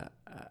there's a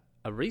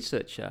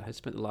researcher who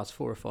spent the last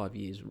 4 or 5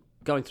 years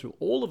going through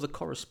all of the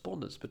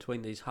correspondence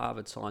between these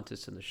Harvard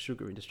scientists and the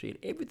sugar industry and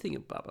everything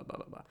and blah, blah, blah,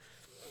 blah, blah.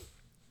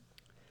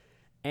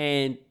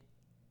 And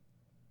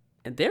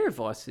their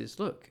advice is,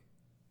 look,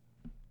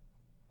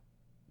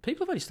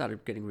 people have only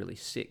started getting really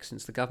sick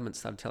since the government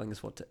started telling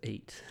us what to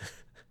eat.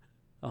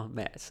 Oh,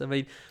 mass. I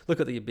mean, look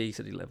at the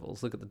obesity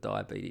levels, look at the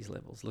diabetes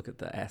levels, look at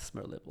the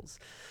asthma levels,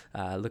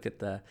 look at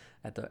the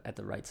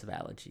rates of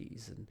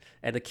allergies,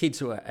 and the kids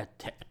who are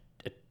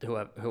who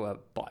are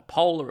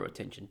bipolar or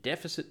attention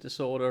deficit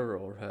disorder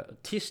or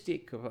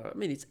autistic. I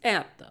mean, it's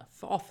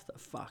off the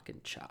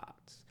fucking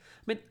charts.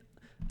 I mean,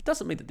 it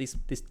doesn't mean that this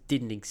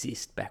didn't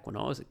exist back when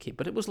I was a kid,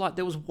 but it was like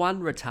there was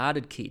one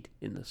retarded kid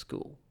in the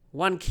school,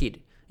 one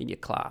kid in your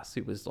class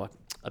who was like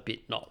a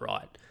bit not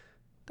right.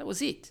 That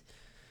was it.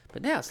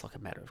 But now it's like a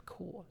matter of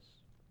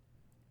course.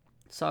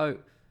 So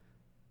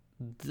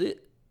the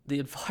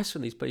advice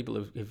from these people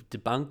who've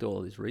debunked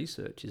all this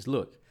research is,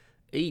 look,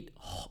 eat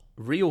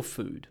real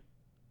food,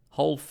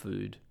 whole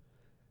food,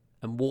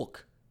 and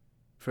walk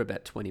for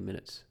about 20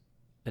 minutes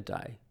a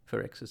day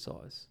for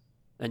exercise,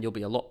 and you'll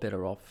be a lot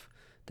better off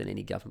than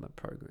any government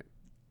program.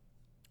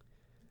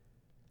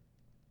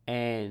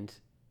 And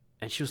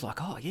she was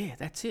like, oh, yeah,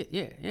 that's it,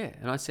 yeah.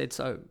 And I said,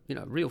 so,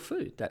 real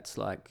food, that's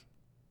like,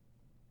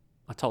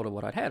 I told her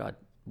what I'd had,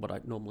 what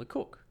I'd normally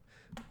cook.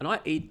 And I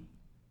eat,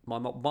 my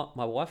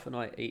wife and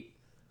I eat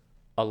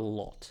a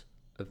lot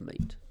of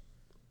meat,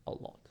 a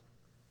lot.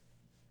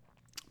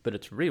 But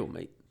it's real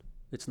meat.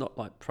 It's not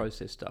like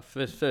processed stuff.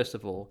 First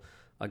of all,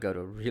 I go to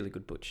a really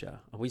good butcher,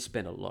 and we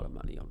spend a lot of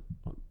money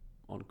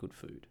on good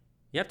food.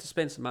 You have to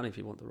spend some money if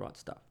you want the right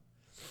stuff.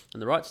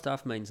 And the right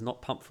stuff means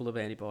not pumped full of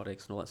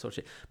antibiotics and all that sort of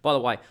shit. By the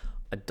way,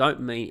 I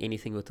don't mean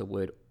anything with the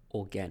word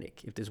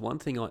organic. If there's one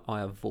thing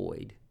I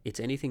avoid, it's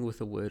anything with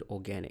the word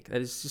organic. That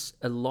is just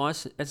a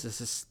license. That's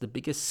just the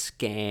biggest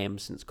scam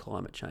since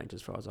climate change,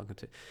 as far as I'm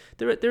concerned.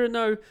 There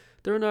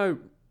are no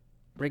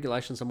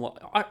regulations on what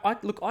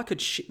I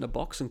could shit in a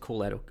box and call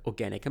that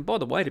organic. And by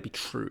the way, to be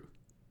true,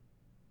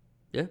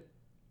 yeah,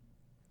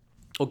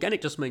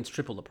 organic just means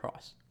triple the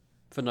price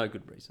for no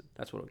good reason.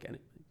 That's what organic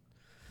means.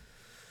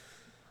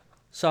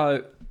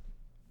 So,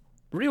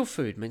 real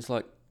food means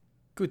like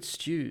good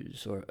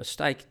stews or a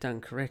steak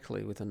done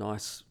correctly with a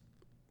nice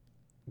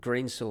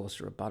green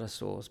sauce or a butter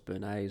sauce,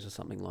 béarnaise or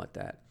something like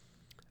that.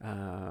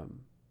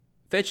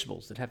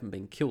 Vegetables that haven't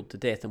been killed to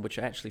death and which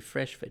are actually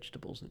fresh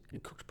vegetables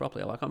and cooked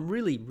properly. I'm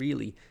really,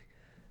 really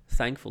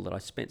thankful that I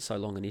spent so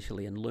long in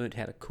Italy and learned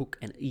how to cook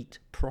and eat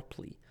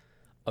properly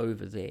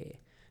over there.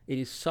 It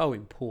is so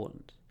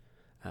important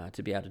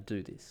to be able to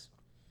do this.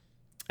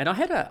 And I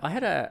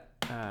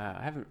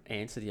haven't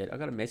answered yet. I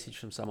got a message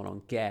from someone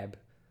on Gab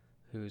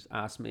who's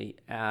asked me,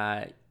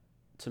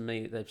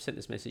 they've sent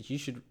this message, you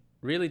should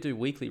really do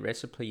weekly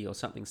recipe or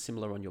something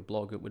similar on your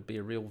blog. It would be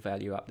a real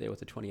value up there with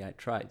the 28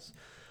 trades.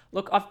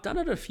 Look, I've done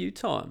it a few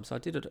times. I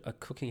did how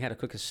to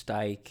cook a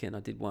steak, and I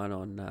did one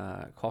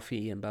on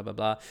coffee and blah, blah,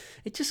 blah.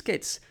 It just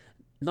gets,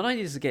 not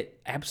only does it get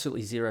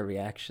absolutely zero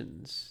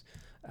reactions,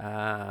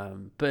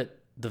 but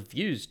the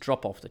views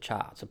drop off the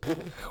charts.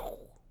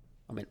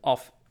 I mean,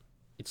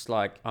 it's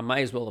like I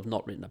may as well have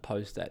not written a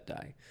post that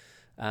day.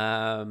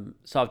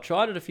 So I've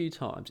tried it a few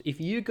times.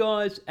 If you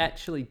guys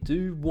actually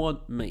do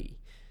want me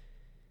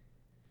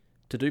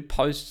to do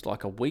posts,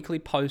 like a weekly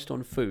post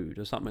on food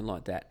or something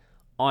like that,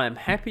 I am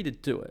happy to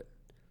do it.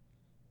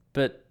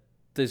 But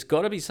there's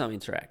got to be some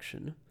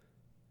interaction.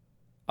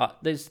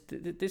 This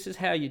is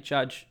how you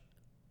judge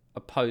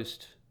a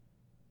post,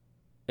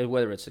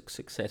 whether it's a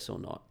success or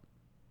not.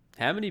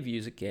 How many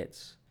views it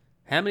gets,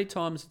 how many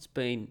times it's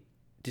been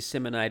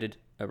disseminated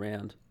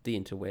around the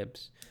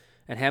interwebs,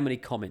 and how many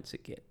comments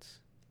it gets.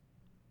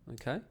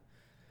 Okay?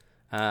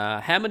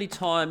 How many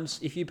times,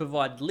 if you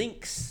provide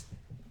links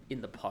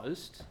in the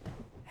post,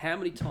 how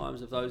many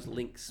times have those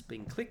links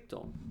been clicked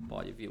on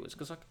by your viewers?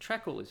 Because I can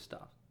track all this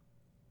stuff.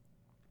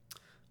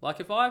 Like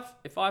if I've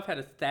had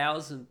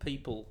 1,000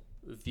 people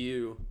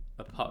view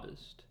a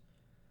post,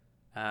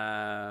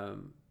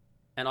 and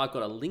I've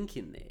got a link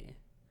in there,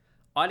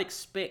 I'd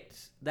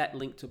expect that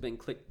link to have been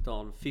clicked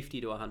on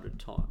 50 to 100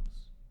 times.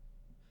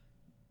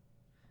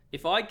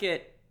 If I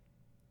get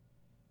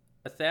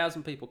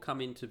 1,000 people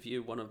come in to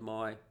view one of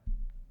my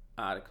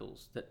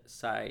articles that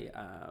say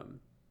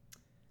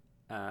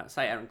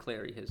Aaron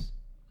Clarey has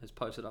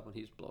posted up on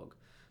his blog,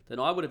 then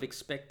I would have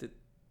expected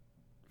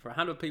for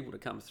 100 people to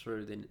come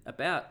through, then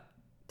about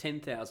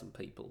 10,000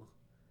 people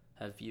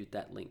have viewed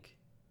that link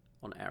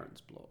on Aaron's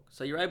blog.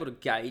 So you're able to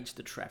gauge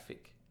the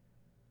traffic.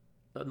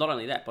 But not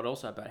only that, but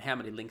also about how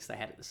many links they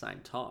had at the same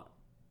time.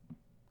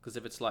 Because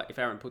if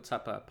Aaron puts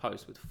up a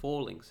post with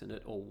 4 links in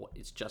it, or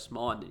it's just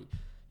mine, then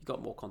you've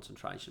got more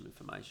concentration of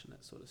information,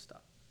 that sort of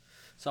stuff.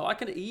 So I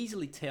can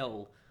easily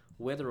tell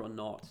whether or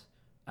not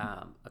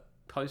a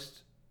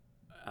post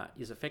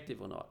is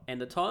effective or not. And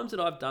the times that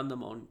I've done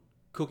them on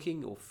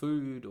cooking or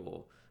food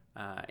or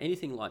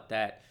anything like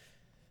that,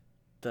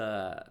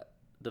 the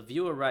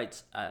viewer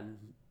rates are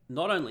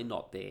not only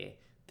not there,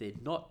 they're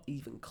not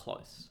even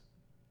close.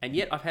 And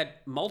yet I've had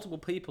multiple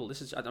people,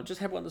 I just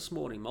had one this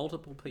morning,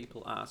 multiple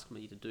people ask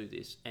me to do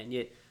this, and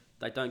yet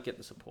they don't get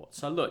the support.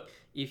 So look,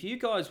 if you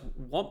guys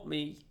want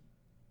me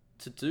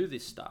to do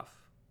this stuff,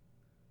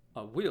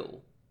 I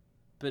will,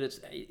 but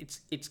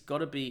it's got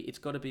to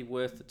be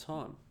worth the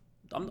time.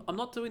 I'm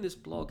not doing this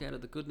blog out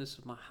of the goodness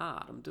of my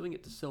heart. I'm doing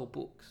it to sell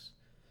books.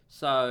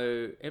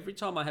 So every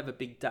time I have a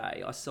big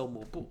day, I sell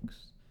more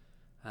books.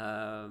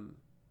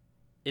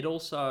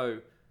 It's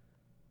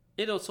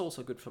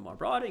also good for my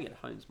writing. It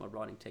hones my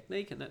writing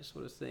technique and that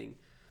sort of thing.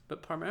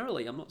 But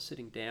primarily, I'm not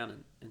sitting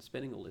down and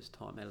spending all this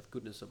time out of the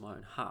goodness of my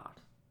own heart.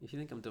 If you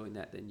think I'm doing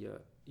that, then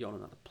you're on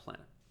another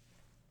planet.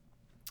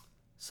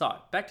 So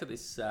back to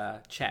this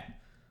chat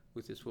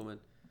with this woman.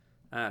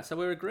 So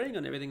we're agreeing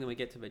on everything, then we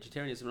get to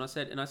vegetarianism.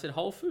 And I said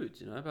whole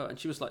foods, and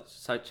she was like,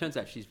 so it turns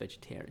out she's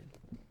vegetarian.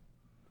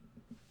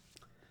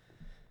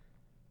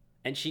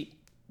 And she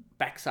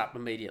backs up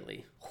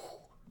immediately.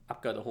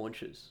 Up go the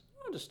haunches.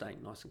 I'm just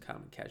staying nice and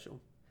calm and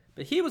casual.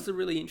 But here was the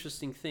really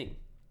interesting thing.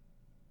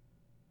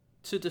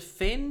 To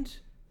defend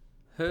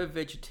her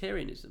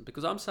vegetarianism,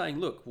 because I'm saying,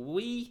 look,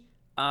 we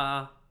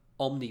are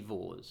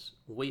omnivores.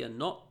 We are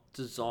not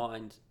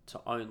designed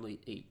to only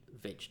eat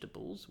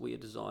vegetables. We are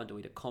designed to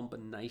eat a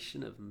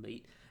combination of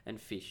meat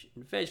and fish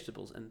and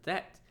vegetables. And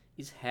that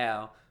is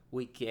how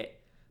we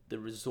get the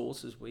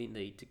resources we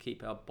need to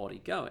keep our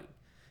body going.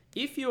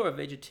 If you're a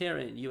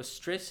vegetarian, you're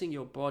stressing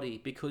your body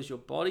because your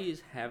body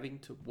is having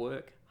to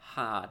work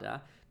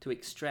harder to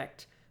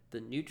extract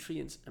the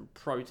nutrients and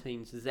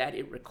proteins that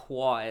it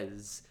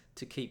requires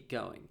to keep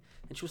going.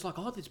 And she was like,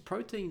 there's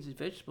proteins in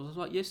vegetables. I was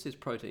like, yes, there's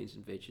proteins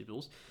in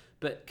vegetables.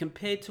 But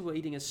compared to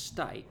eating a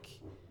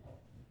steak,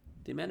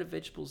 the amount of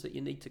vegetables that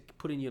you need to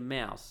put in your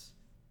mouth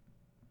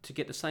to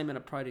get the same amount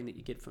of protein that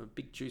you get from a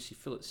big juicy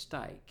fillet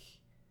steak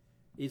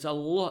is a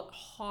lot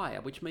higher,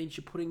 which means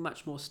you're putting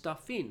much more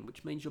stuff in,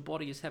 which means your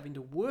body is having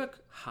to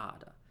work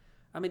harder.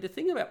 I mean, the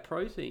thing about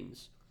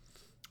proteins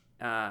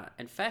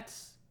and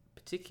fats in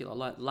particular,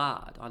 like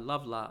lard, I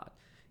love lard,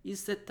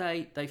 is that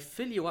they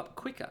fill you up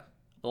quicker,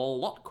 a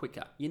lot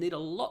quicker. You need a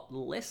lot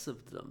less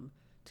of them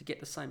to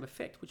get the same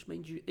effect, which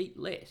means you eat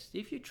less.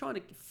 If you're trying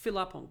to fill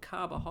up on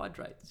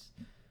carbohydrates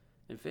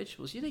and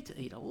vegetables, you need to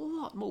eat a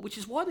lot more, which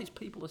is why these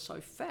people are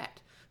so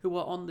fat, who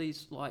are on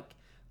these like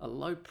a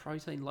low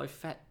protein, low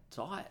fat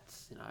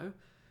diets,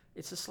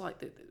 It's just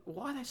like,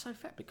 why are they so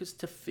fat? Because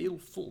to feel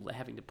full, they're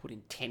having to put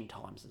in 10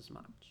 times as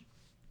much.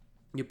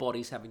 Your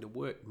body's having to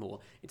work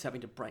more. It's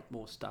having to break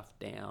more stuff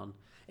down.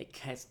 It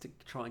has to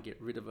try and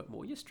get rid of it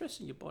more. You're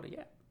stressing your body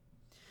out.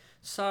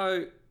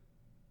 So,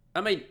 I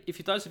mean, if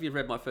those of you who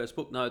read my first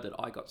book know that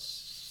I got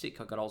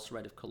sick, I got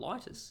ulcerative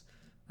colitis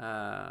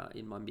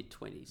in my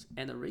mid-20s.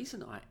 And the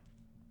reason I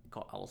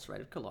got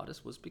ulcerative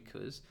colitis was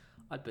because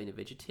I'd been a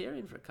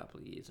vegetarian for a couple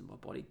of years and my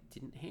body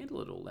didn't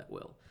handle it all that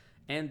well.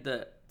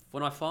 And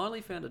when I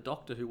finally found a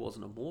doctor who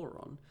wasn't a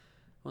moron,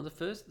 part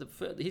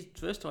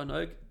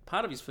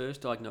of his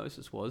first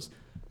diagnosis was,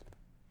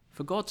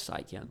 for God's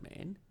sake, young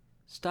man,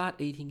 start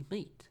eating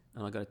meat.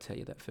 And I got to tell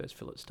you, that first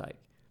fillet steak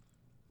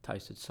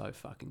tasted so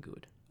fucking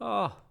good.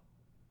 Oh,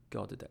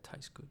 God, did that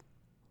taste good.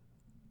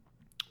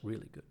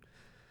 Really good.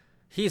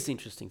 Here's the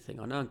interesting thing.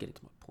 I know I'm getting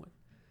to my point.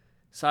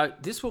 So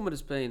this woman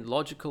has been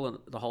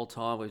logical the whole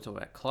time. We've talked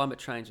about climate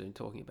change. We've been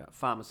talking about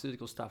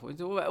pharmaceutical stuff. We've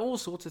talked about all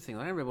sorts of things.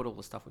 I don't remember all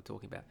the stuff we're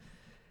talking about.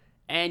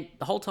 And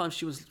the whole time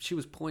she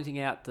was pointing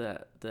out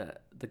the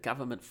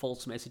government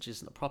false messages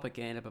and the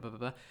propaganda, blah, blah, blah,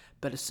 blah.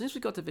 But as soon as we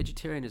got to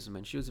vegetarianism,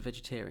 and she was a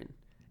vegetarian,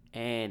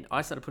 and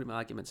I started putting my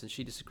arguments and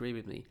she disagreed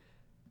with me,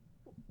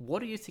 what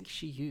do you think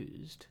she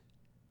used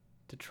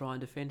to try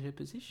and defend her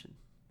position?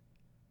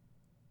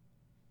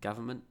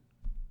 Government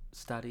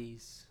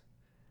studies,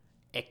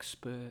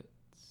 experts,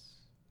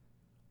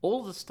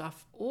 all the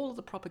stuff, all of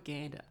the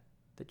propaganda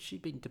that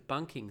she'd been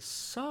debunking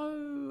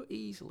so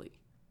easily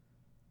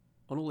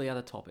on all the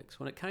other topics.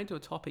 When it came to a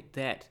topic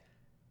that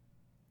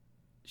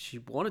she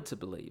wanted to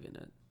believe in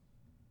it,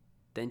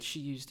 then she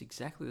used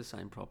exactly the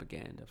same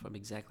propaganda from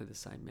exactly the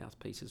same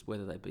mouthpieces,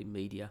 whether they be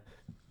media,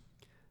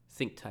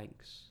 think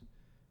tanks,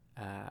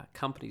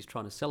 companies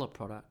trying to sell a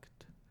product,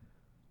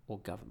 or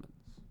governments.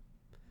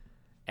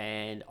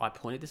 And I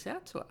pointed this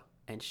out to her,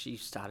 and she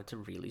started to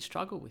really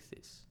struggle with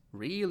this.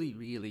 Really,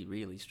 really,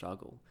 really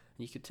struggle.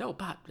 And you could tell,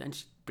 and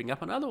she'd bring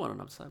up another one,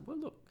 and I'm saying,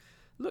 well,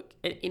 look,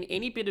 in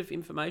any bit of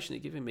information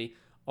they're giving me,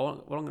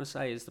 What I'm going to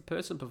say is the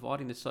person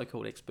providing this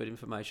so-called expert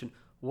information,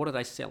 what are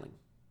they selling?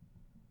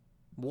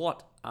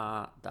 What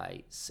are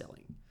they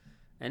selling?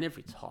 And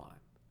every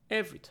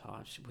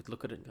time she would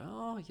look at it and go,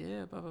 oh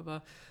yeah, blah blah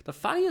blah. The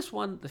funniest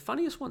one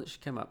that she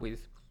came up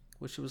with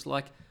was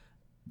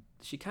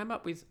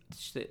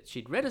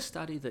she'd read a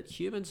study that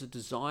humans are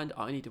designed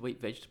only to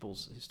eat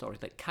vegetables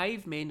historically. That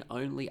cavemen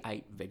only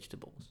ate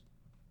vegetables.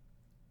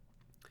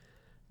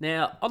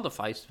 Now, on the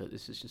face of it,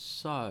 this is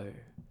just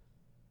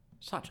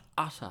such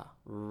utter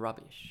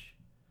rubbish.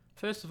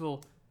 First of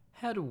all,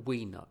 how do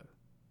we know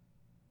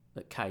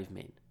that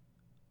cavemen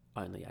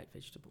only ate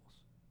vegetables?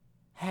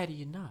 How do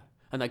you know?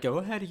 And they go,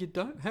 oh, how do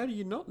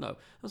you not know?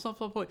 That's not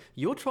the point.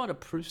 You're trying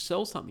to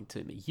sell something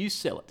to me. You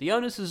sell it. The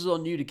onus is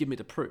on you to give me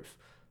the proof.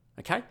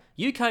 Okay?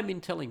 You came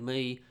in telling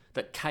me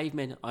that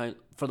cavemen,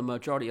 for the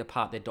majority of the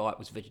part, their diet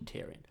was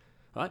vegetarian.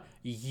 Right?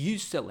 You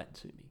sell that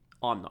to me.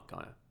 I'm not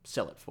going to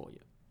sell it for you.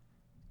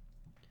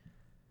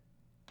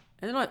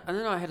 And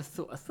then I had a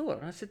thought,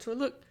 and I said to her,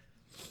 look,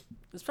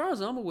 as far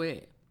as I'm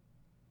aware,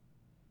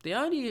 the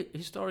only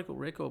historical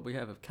record we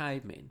have of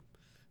cavemen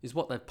is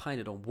what they've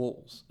painted on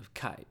walls of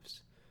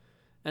caves.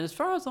 And as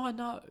far as I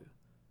know,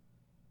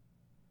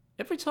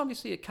 every time you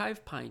see a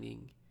cave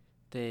painting,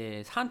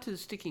 there's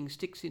hunters sticking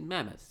sticks in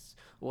mammoths,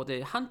 or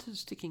they're hunters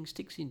sticking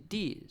sticks in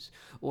deers,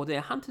 or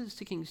they're hunters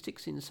sticking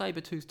sticks in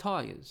saber-toothed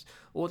tigers,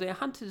 or they're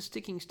hunters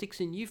sticking sticks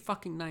in, you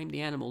fucking name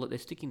the animal that they're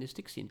sticking the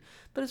sticks in.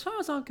 But as far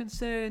as I'm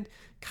concerned,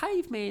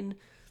 cave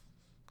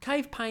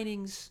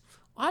paintings,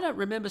 I don't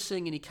remember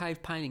seeing any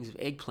cave paintings of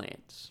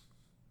eggplants.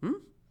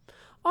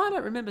 I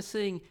don't remember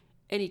seeing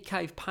any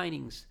cave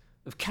paintings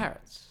of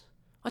carrots.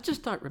 I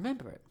just don't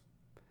remember it.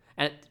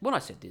 And when I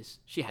said this,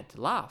 she had to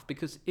laugh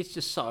because it's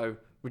just so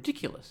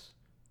ridiculous.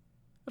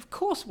 Of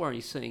course we're only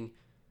seeing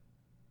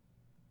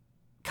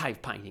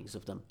cave paintings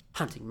of them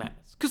hunting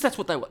mammoths, because that's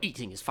what they were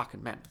eating, is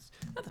fucking mammoths.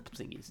 Another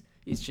thing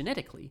is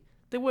genetically,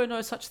 there were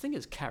no such thing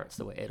as carrots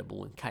that were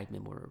edible when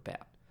cavemen were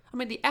about. I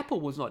mean, the apple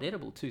was not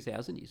edible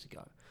 2,000 years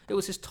ago. It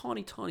was this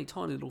tiny, tiny,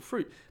 tiny little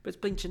fruit, but it's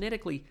been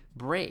genetically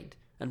bred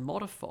and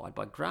modified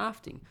by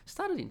grafting.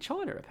 Started in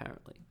China,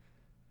 apparently.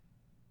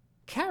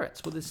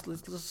 Carrots were this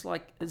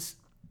like as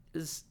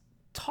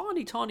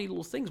tiny, tiny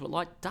little things, but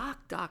like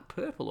dark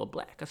purple or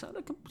black. So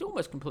they're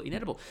almost completely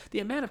inedible. The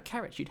amount of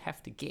carrots you'd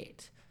have to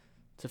get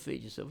to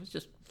feed yourself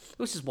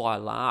this is why I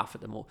laugh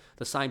at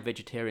the same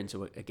vegetarians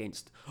who are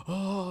against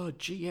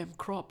GM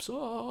crops.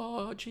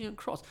 What do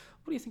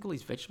you think all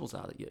these vegetables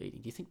are that you're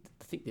eating? Do you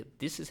think that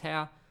this is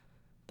how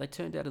they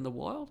turned out in the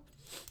wild?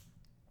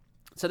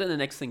 So then the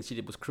next thing she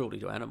did was cruelty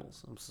to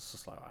animals. I'm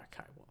just like,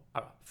 okay, well,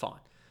 all right,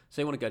 fine.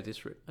 So you want to go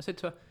this route? I said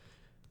to her,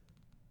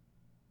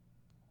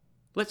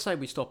 let's say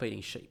we stop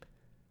eating sheep.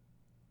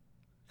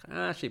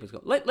 Sheep is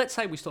gone. Let's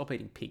say we stop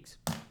eating pigs.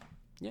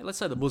 Yeah, let's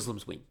say the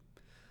Muslims win.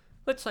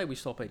 Let's say we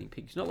stop eating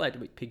pigs. You're not allowed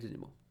to eat pigs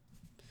anymore.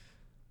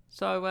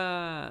 So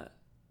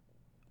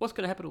what's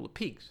going to happen to all the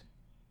pigs?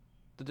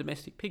 The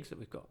domestic pigs that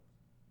we've got?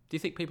 Do you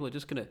think people are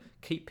just going to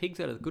keep pigs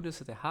out of the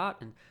goodness of their heart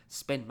and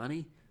spend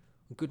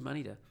good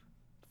money to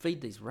feed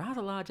these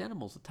rather large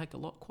animals that take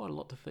quite a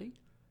lot to feed?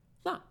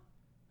 No.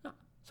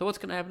 So what's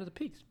going to happen to the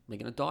pigs? They're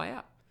going to die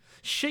out.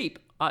 Sheep,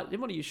 I didn't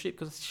want to use sheep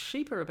because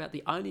sheep are about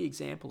the only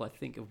example, I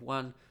think, of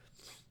one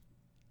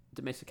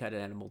domesticated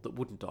animal that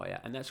wouldn't die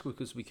out, and that's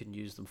because we can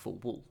use them for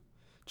wool.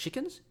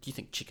 Chickens? Do you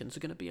think chickens are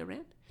going to be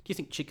around? Do you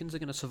think chickens are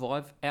going to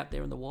survive out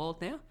there in the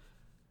wild now?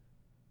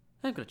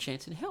 They haven't got a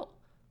chance in hell.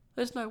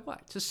 There's no way.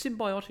 It's a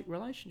symbiotic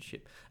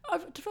relationship.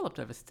 I've developed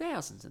over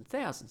thousands and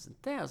thousands and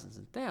thousands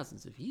and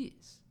thousands of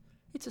years.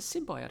 It's a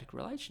symbiotic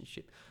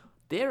relationship.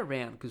 They're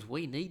around because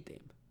we need them.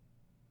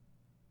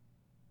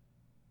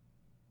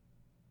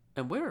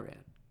 And we're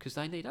around because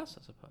they need us,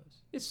 I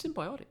suppose. It's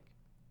symbiotic.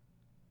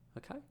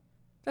 Okay?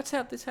 That's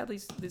how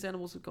these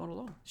animals have gone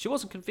along. She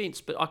wasn't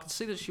convinced, but I could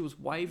see that she was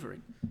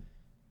wavering.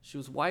 She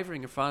was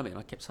wavering in front of me, and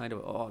I kept saying to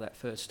her, that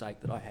first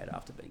steak that I had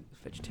after being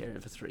vegetarian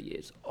for 3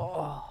 years.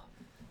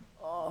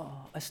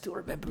 I still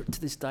remember it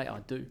to this day. I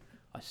do.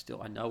 I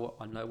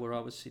know where I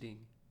was sitting.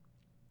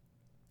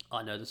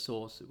 I know the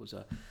sauce. It was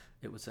a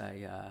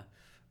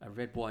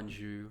red wine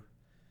jus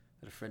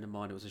that a friend of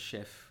mine who was a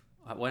chef.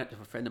 I went up to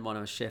a friend of mine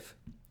who was a chef.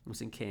 It was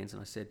in Cairns,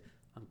 and I said,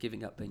 I'm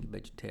giving up being a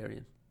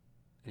vegetarian.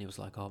 And he was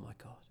like, oh my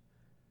God.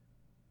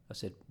 I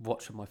said,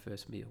 what should my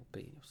first meal be?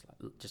 And he was like,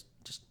 look,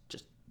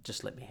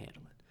 just let me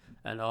handle it.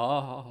 And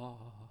I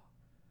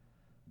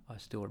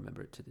still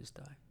remember it to this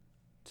day.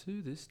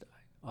 To this day.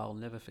 I'll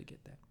never forget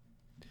that.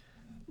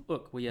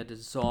 Look, we are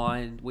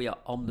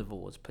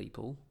omnivores,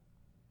 people.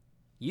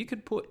 You can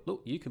put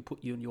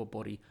you in your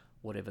body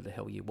whatever the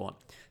hell you want.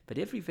 But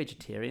every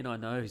vegetarian I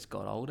know who's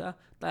got older,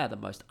 they are the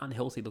most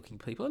unhealthy looking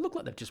people. They look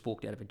like they've just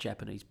walked out of a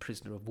Japanese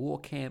prisoner of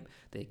war camp.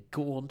 They're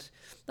gaunt.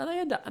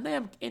 And they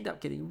end up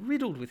getting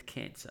riddled with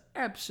cancer.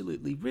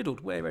 Absolutely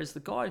riddled. Whereas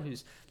the guy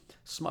who's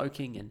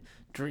smoking and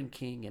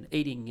drinking and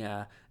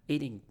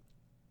eating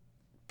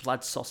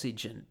blood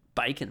sausage and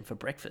bacon for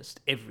breakfast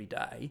every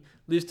day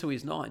lives to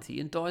his 90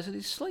 and dies in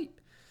his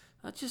sleep.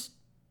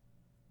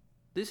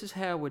 This is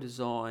how we're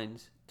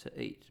designed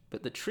to eat.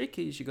 But the trick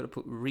is you've got to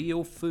put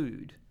real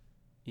food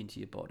into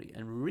your body.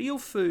 And real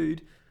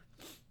food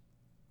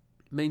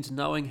means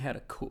knowing how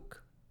to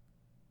cook.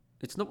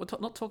 It's not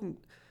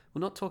we're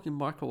not talking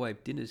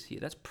microwave dinners here.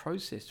 That's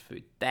processed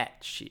food. That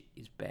shit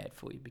is bad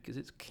for you because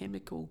it's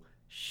chemical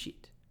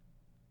shit.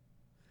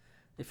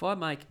 If I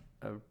make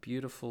a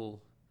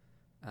beautiful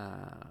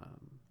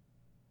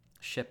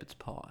shepherd's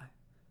pie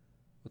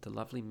with the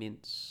lovely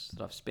mince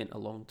that I've spent a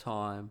long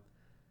time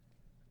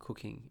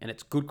cooking, and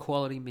it's good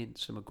quality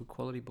mince from a good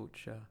quality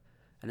butcher,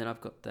 and then I've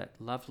got that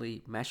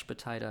lovely mashed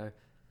potato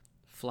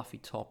fluffy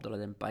top that I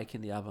then bake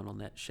in the oven on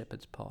that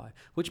shepherd's pie,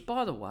 which,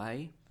 by the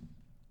way,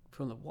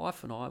 from the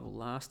wife and I, will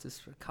last us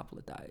for a couple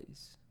of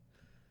days,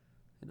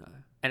 and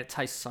it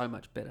tastes so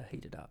much better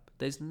heated up.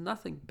 There's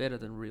nothing better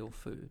than real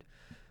food.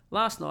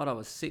 Last night I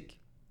was sick.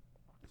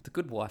 The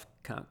good wife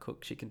can't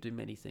cook. She can do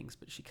many things,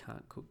 but she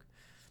can't cook.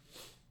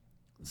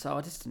 So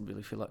I just didn't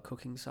really feel like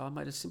cooking, so I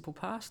made a simple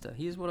pasta.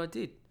 Here's what I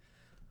did.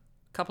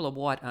 A couple of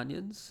white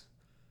onions,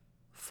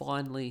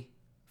 finely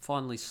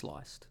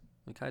sliced.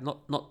 Okay,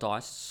 not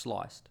diced,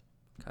 sliced.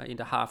 Okay,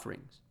 into half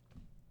rings.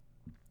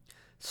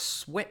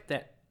 Sweat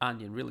that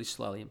onion really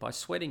slowly, and by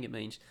sweating it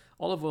means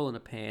olive oil in a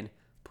pan,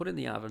 put in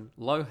the oven,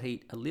 low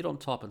heat, a lid on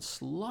top, and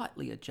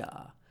slightly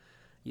ajar.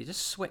 You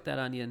just sweat that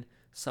onion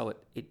so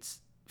it's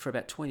for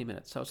about 20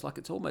 minutes. So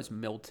it's almost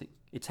melting.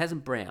 It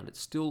hasn't browned. It's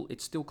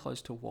still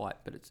close to white,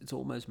 but it's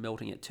almost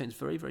melting. It turns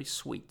very, very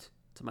sweet.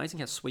 It's amazing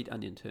how sweet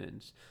onion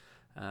turns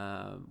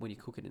when you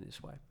cook it in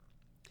this way.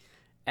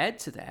 Add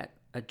to that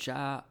a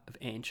jar of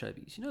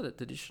anchovies. The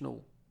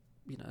traditional,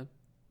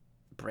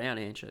 brown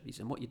anchovies.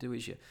 And what you do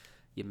is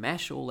you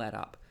mash all that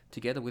up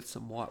together with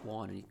some white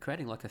wine, and you're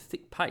creating like a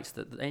thick paste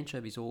that the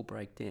anchovies all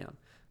break down.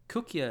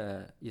 Cook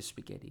your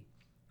spaghetti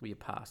or your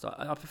pasta.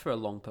 I prefer a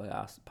long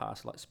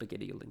pasta like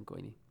spaghetti or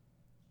linguine.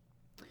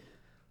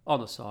 On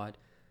the side.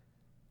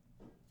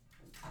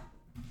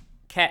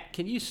 Cat,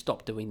 can you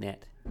stop doing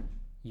that?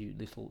 You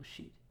little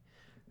shit.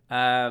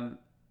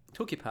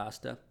 Cook your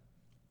pasta.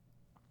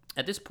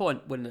 At this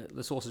point, when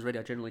the sauce is ready,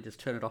 I generally just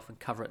turn it off and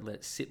cover it and let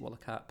it sit while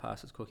the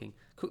pasta's cooking.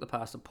 Cook the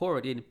pasta, pour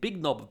it in,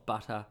 big knob of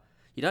butter.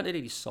 You don't need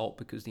any salt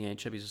because the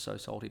anchovies are so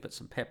salty, but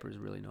some pepper is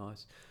really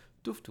nice.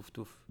 Doof, doof,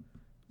 doof.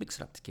 Mix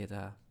it up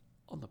together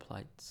on the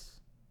plates.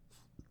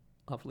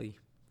 Lovely.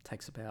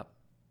 Takes about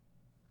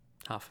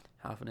half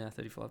an hour,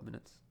 35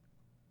 minutes.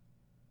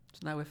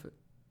 It's no effort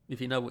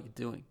if you know what you're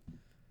doing.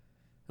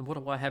 And what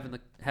do I have to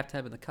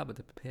have in the cupboard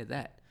to prepare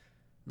that?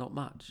 Not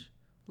much.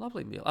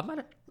 Lovely meal. I made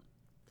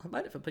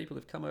it for people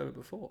who've come over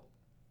before.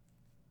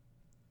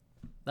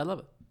 They love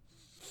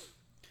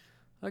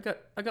it.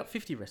 I got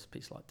 50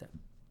 recipes like that.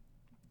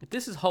 If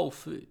this is whole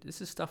food,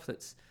 this is stuff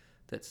that's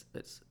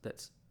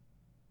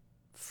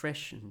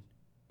fresh and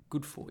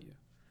good for you.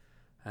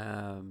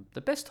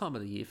 The best time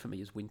of the year for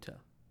me is winter.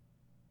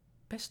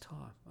 Best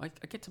time. I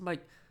get to make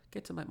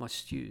my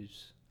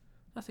stews.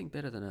 Nothing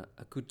better than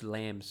a good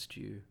lamb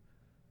stew.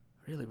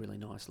 Really, really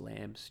nice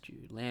lamb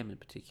stew. Lamb in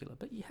particular.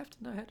 But you have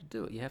to know how to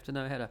do it. You have to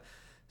know how to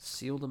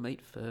seal the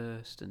meat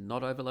first and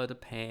not overload the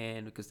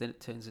pan, because then it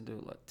turns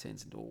into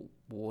all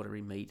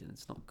watery meat and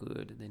it's not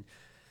good. And then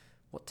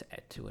what to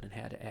add to it and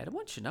how to add. And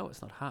once you know,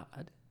 it's not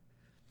hard.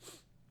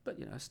 But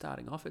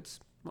starting off,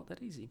 it's not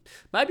that easy.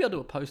 Maybe I'll do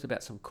a post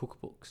about some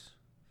cookbooks.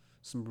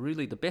 Some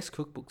really the best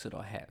cookbooks that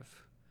I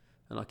have,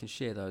 and I can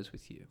share those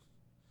with you.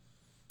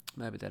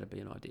 Maybe that'd be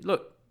an idea.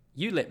 Look,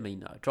 you let me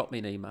know. Drop me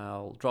an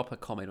email. Drop a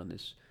comment on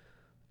this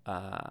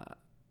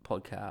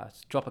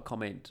podcast. Drop a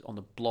comment on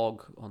the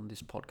blog on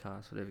this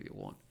podcast, whatever you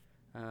want.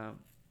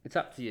 It's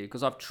up to you,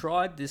 because I've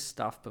tried this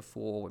stuff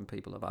before when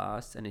people have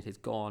asked, and it has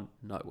gone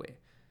nowhere.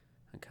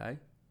 Okay?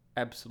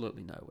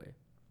 Absolutely nowhere.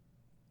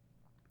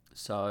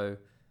 So,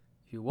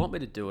 if you want me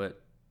to do it,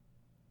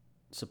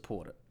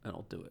 support it, and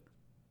I'll do it.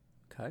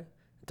 Okay?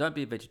 Don't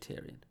be a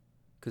vegetarian,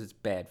 because it's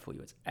bad for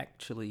you. It's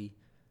actually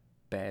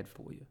bad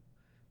for you.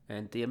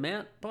 And the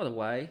amount, by the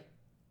way,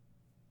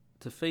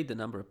 to feed the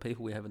number of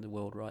people we have in the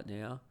world right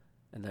now,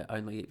 and they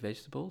only eat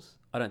vegetables,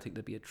 I don't think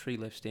there'd be a tree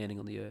left standing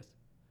on the earth.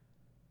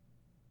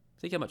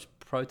 Think how much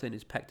protein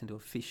is packed into a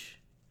fish,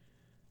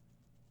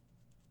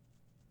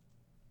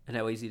 and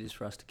how easy it is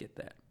for us to get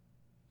that.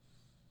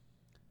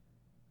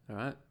 All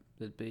right?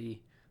 I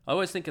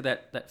always think of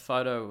that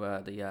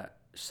photo, the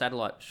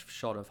satellite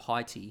shot of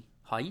Haiti.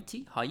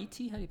 Haiti? How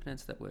do you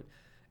pronounce that word?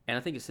 And I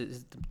think it's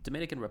the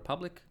Dominican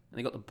Republic, and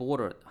they got the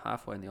border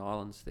halfway in the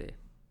islands there.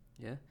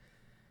 Yeah?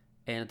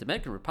 And the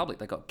Dominican Republic,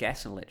 they got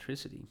gas and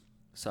electricity.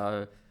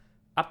 So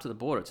up to the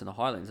border, it's in the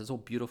highlands. It's all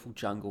beautiful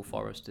jungle,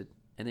 forested.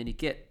 And then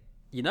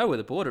you know where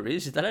the border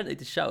is. They don't need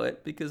to show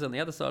it, because on the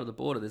other side of the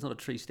border, there's not a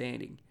tree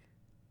standing.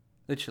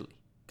 Literally.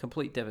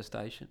 Complete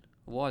devastation.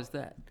 Why is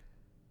that?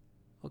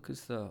 Well,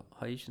 because the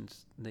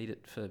Haitians need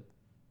it for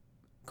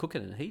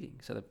cooking and heating.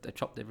 So they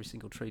chopped every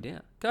single tree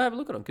down. Go have a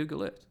look at it on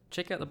Google Earth.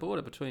 Check out the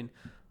border between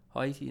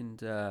Haiti and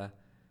the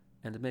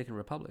Dominican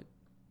Republic.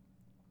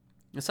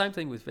 The same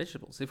thing with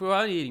vegetables. If we were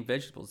only eating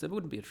vegetables, there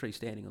wouldn't be a tree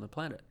standing on the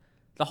planet.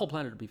 The whole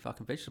planet would be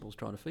fucking vegetables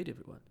trying to feed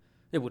everyone.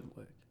 It wouldn't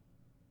work.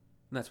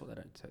 And that's what they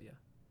don't tell you.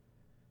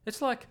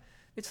 It's like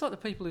the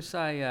people who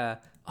say,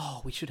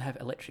 we should have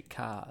electric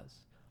cars.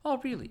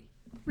 Oh, really?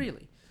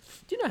 Really?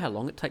 Do you know how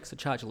long it takes to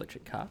charge an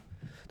electric car?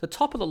 The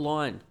top of the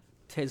line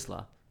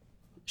Tesla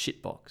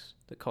shitbox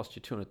that cost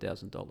you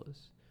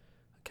 $200,000,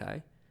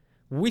 okay,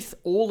 with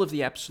all of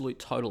the absolute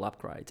total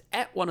upgrades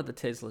at one of the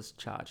Tesla's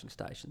charging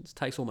stations,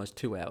 takes almost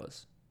 2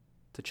 hours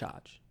to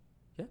charge.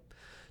 Yeah,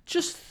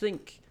 just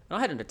think. And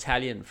I had an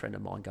Italian friend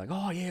of mine going,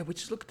 "Oh yeah, we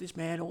just look at this,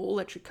 man. All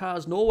electric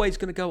cars. Norway's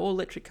going to go all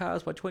electric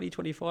cars by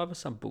 2025 or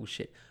some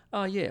bullshit."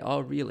 Oh yeah. Oh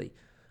really?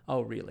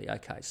 Oh really?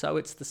 Okay. So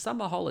it's the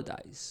summer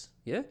holidays.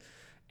 Yeah.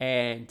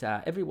 And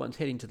everyone's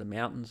heading to the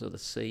mountains or the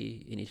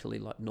sea in Italy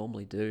like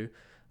normally do.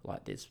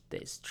 Like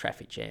there's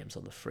traffic jams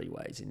on the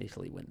freeways in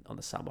Italy when on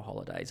the summer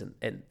holidays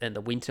and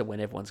the winter when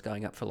everyone's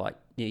going up for like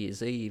New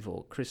Year's Eve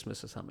or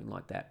Christmas or something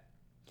like that.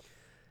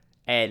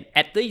 And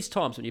at these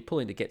times when you pull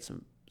in to get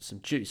some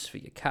juice for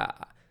your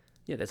car,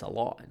 yeah, there's a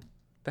line.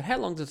 But how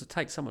long does it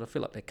take someone to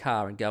fill up their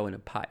car and go in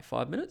and pay?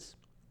 5 minutes?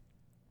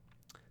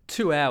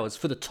 2 hours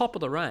for the top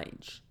of the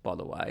range, by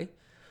the way.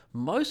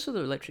 Most of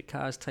the electric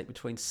cars take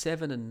between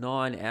 7 and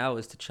 9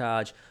 hours to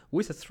charge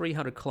with a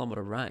 300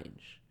 kilometre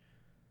range.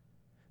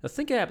 Now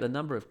think about the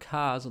number of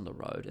cars on the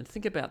road and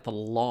think about the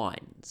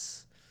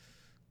lines.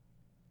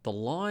 The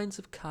lines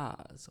of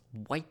cars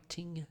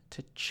waiting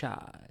to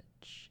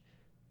charge.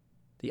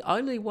 The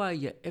only way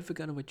you're ever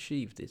going to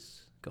achieve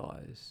this,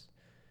 guys,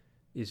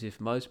 is if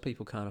most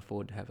people can't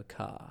afford to have a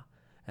car.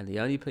 And the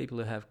only people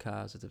who have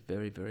cars are the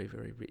very, very,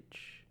 very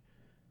rich.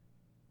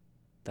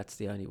 That's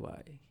the only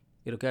way.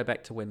 It'll go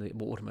back to when the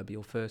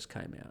automobile first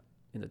came out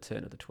in the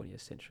turn of the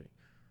 20th century.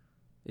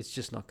 It's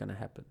just not going to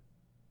happen.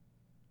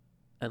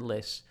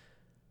 Unless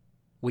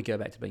we go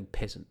back to being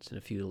peasants in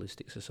a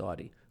feudalistic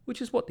society,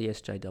 which is what the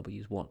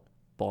SJWs want,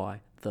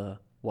 by the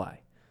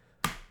way.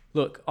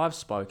 Look, I've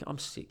spoken. I'm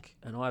sick,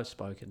 and I've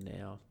spoken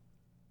now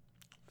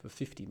for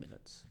 50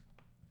 minutes.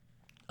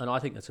 And I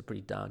think that's a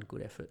pretty darn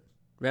good effort.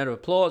 Round of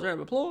applause,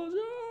 round of applause.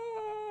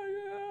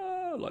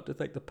 Yeah. I'd like to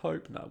thank the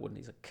Pope. No, I wouldn't.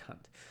 He's a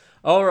cunt.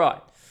 All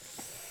right.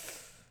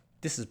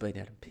 This has been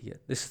Adam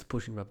Peart. This is the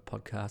Pushing Rubber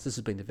Podcast. This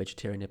has been the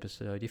vegetarian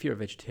episode. If you're a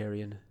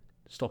vegetarian,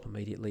 stop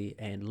immediately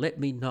and let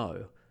me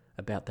know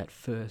about that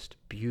first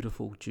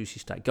beautiful,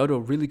 juicy steak. Go to a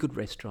really good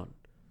restaurant,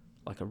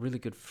 like a really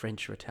good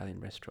French or Italian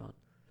restaurant.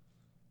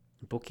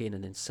 Book in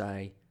and then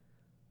say,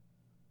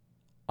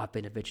 I've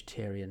been a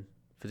vegetarian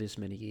for this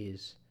many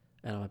years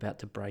and I'm about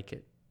to break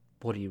it.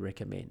 What do you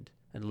recommend?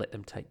 And let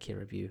them take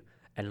care of you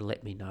and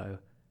let me know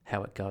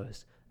how it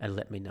goes and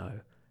let me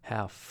know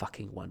how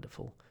fucking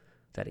wonderful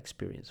that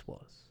experience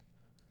was.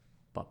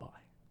 Bye-bye.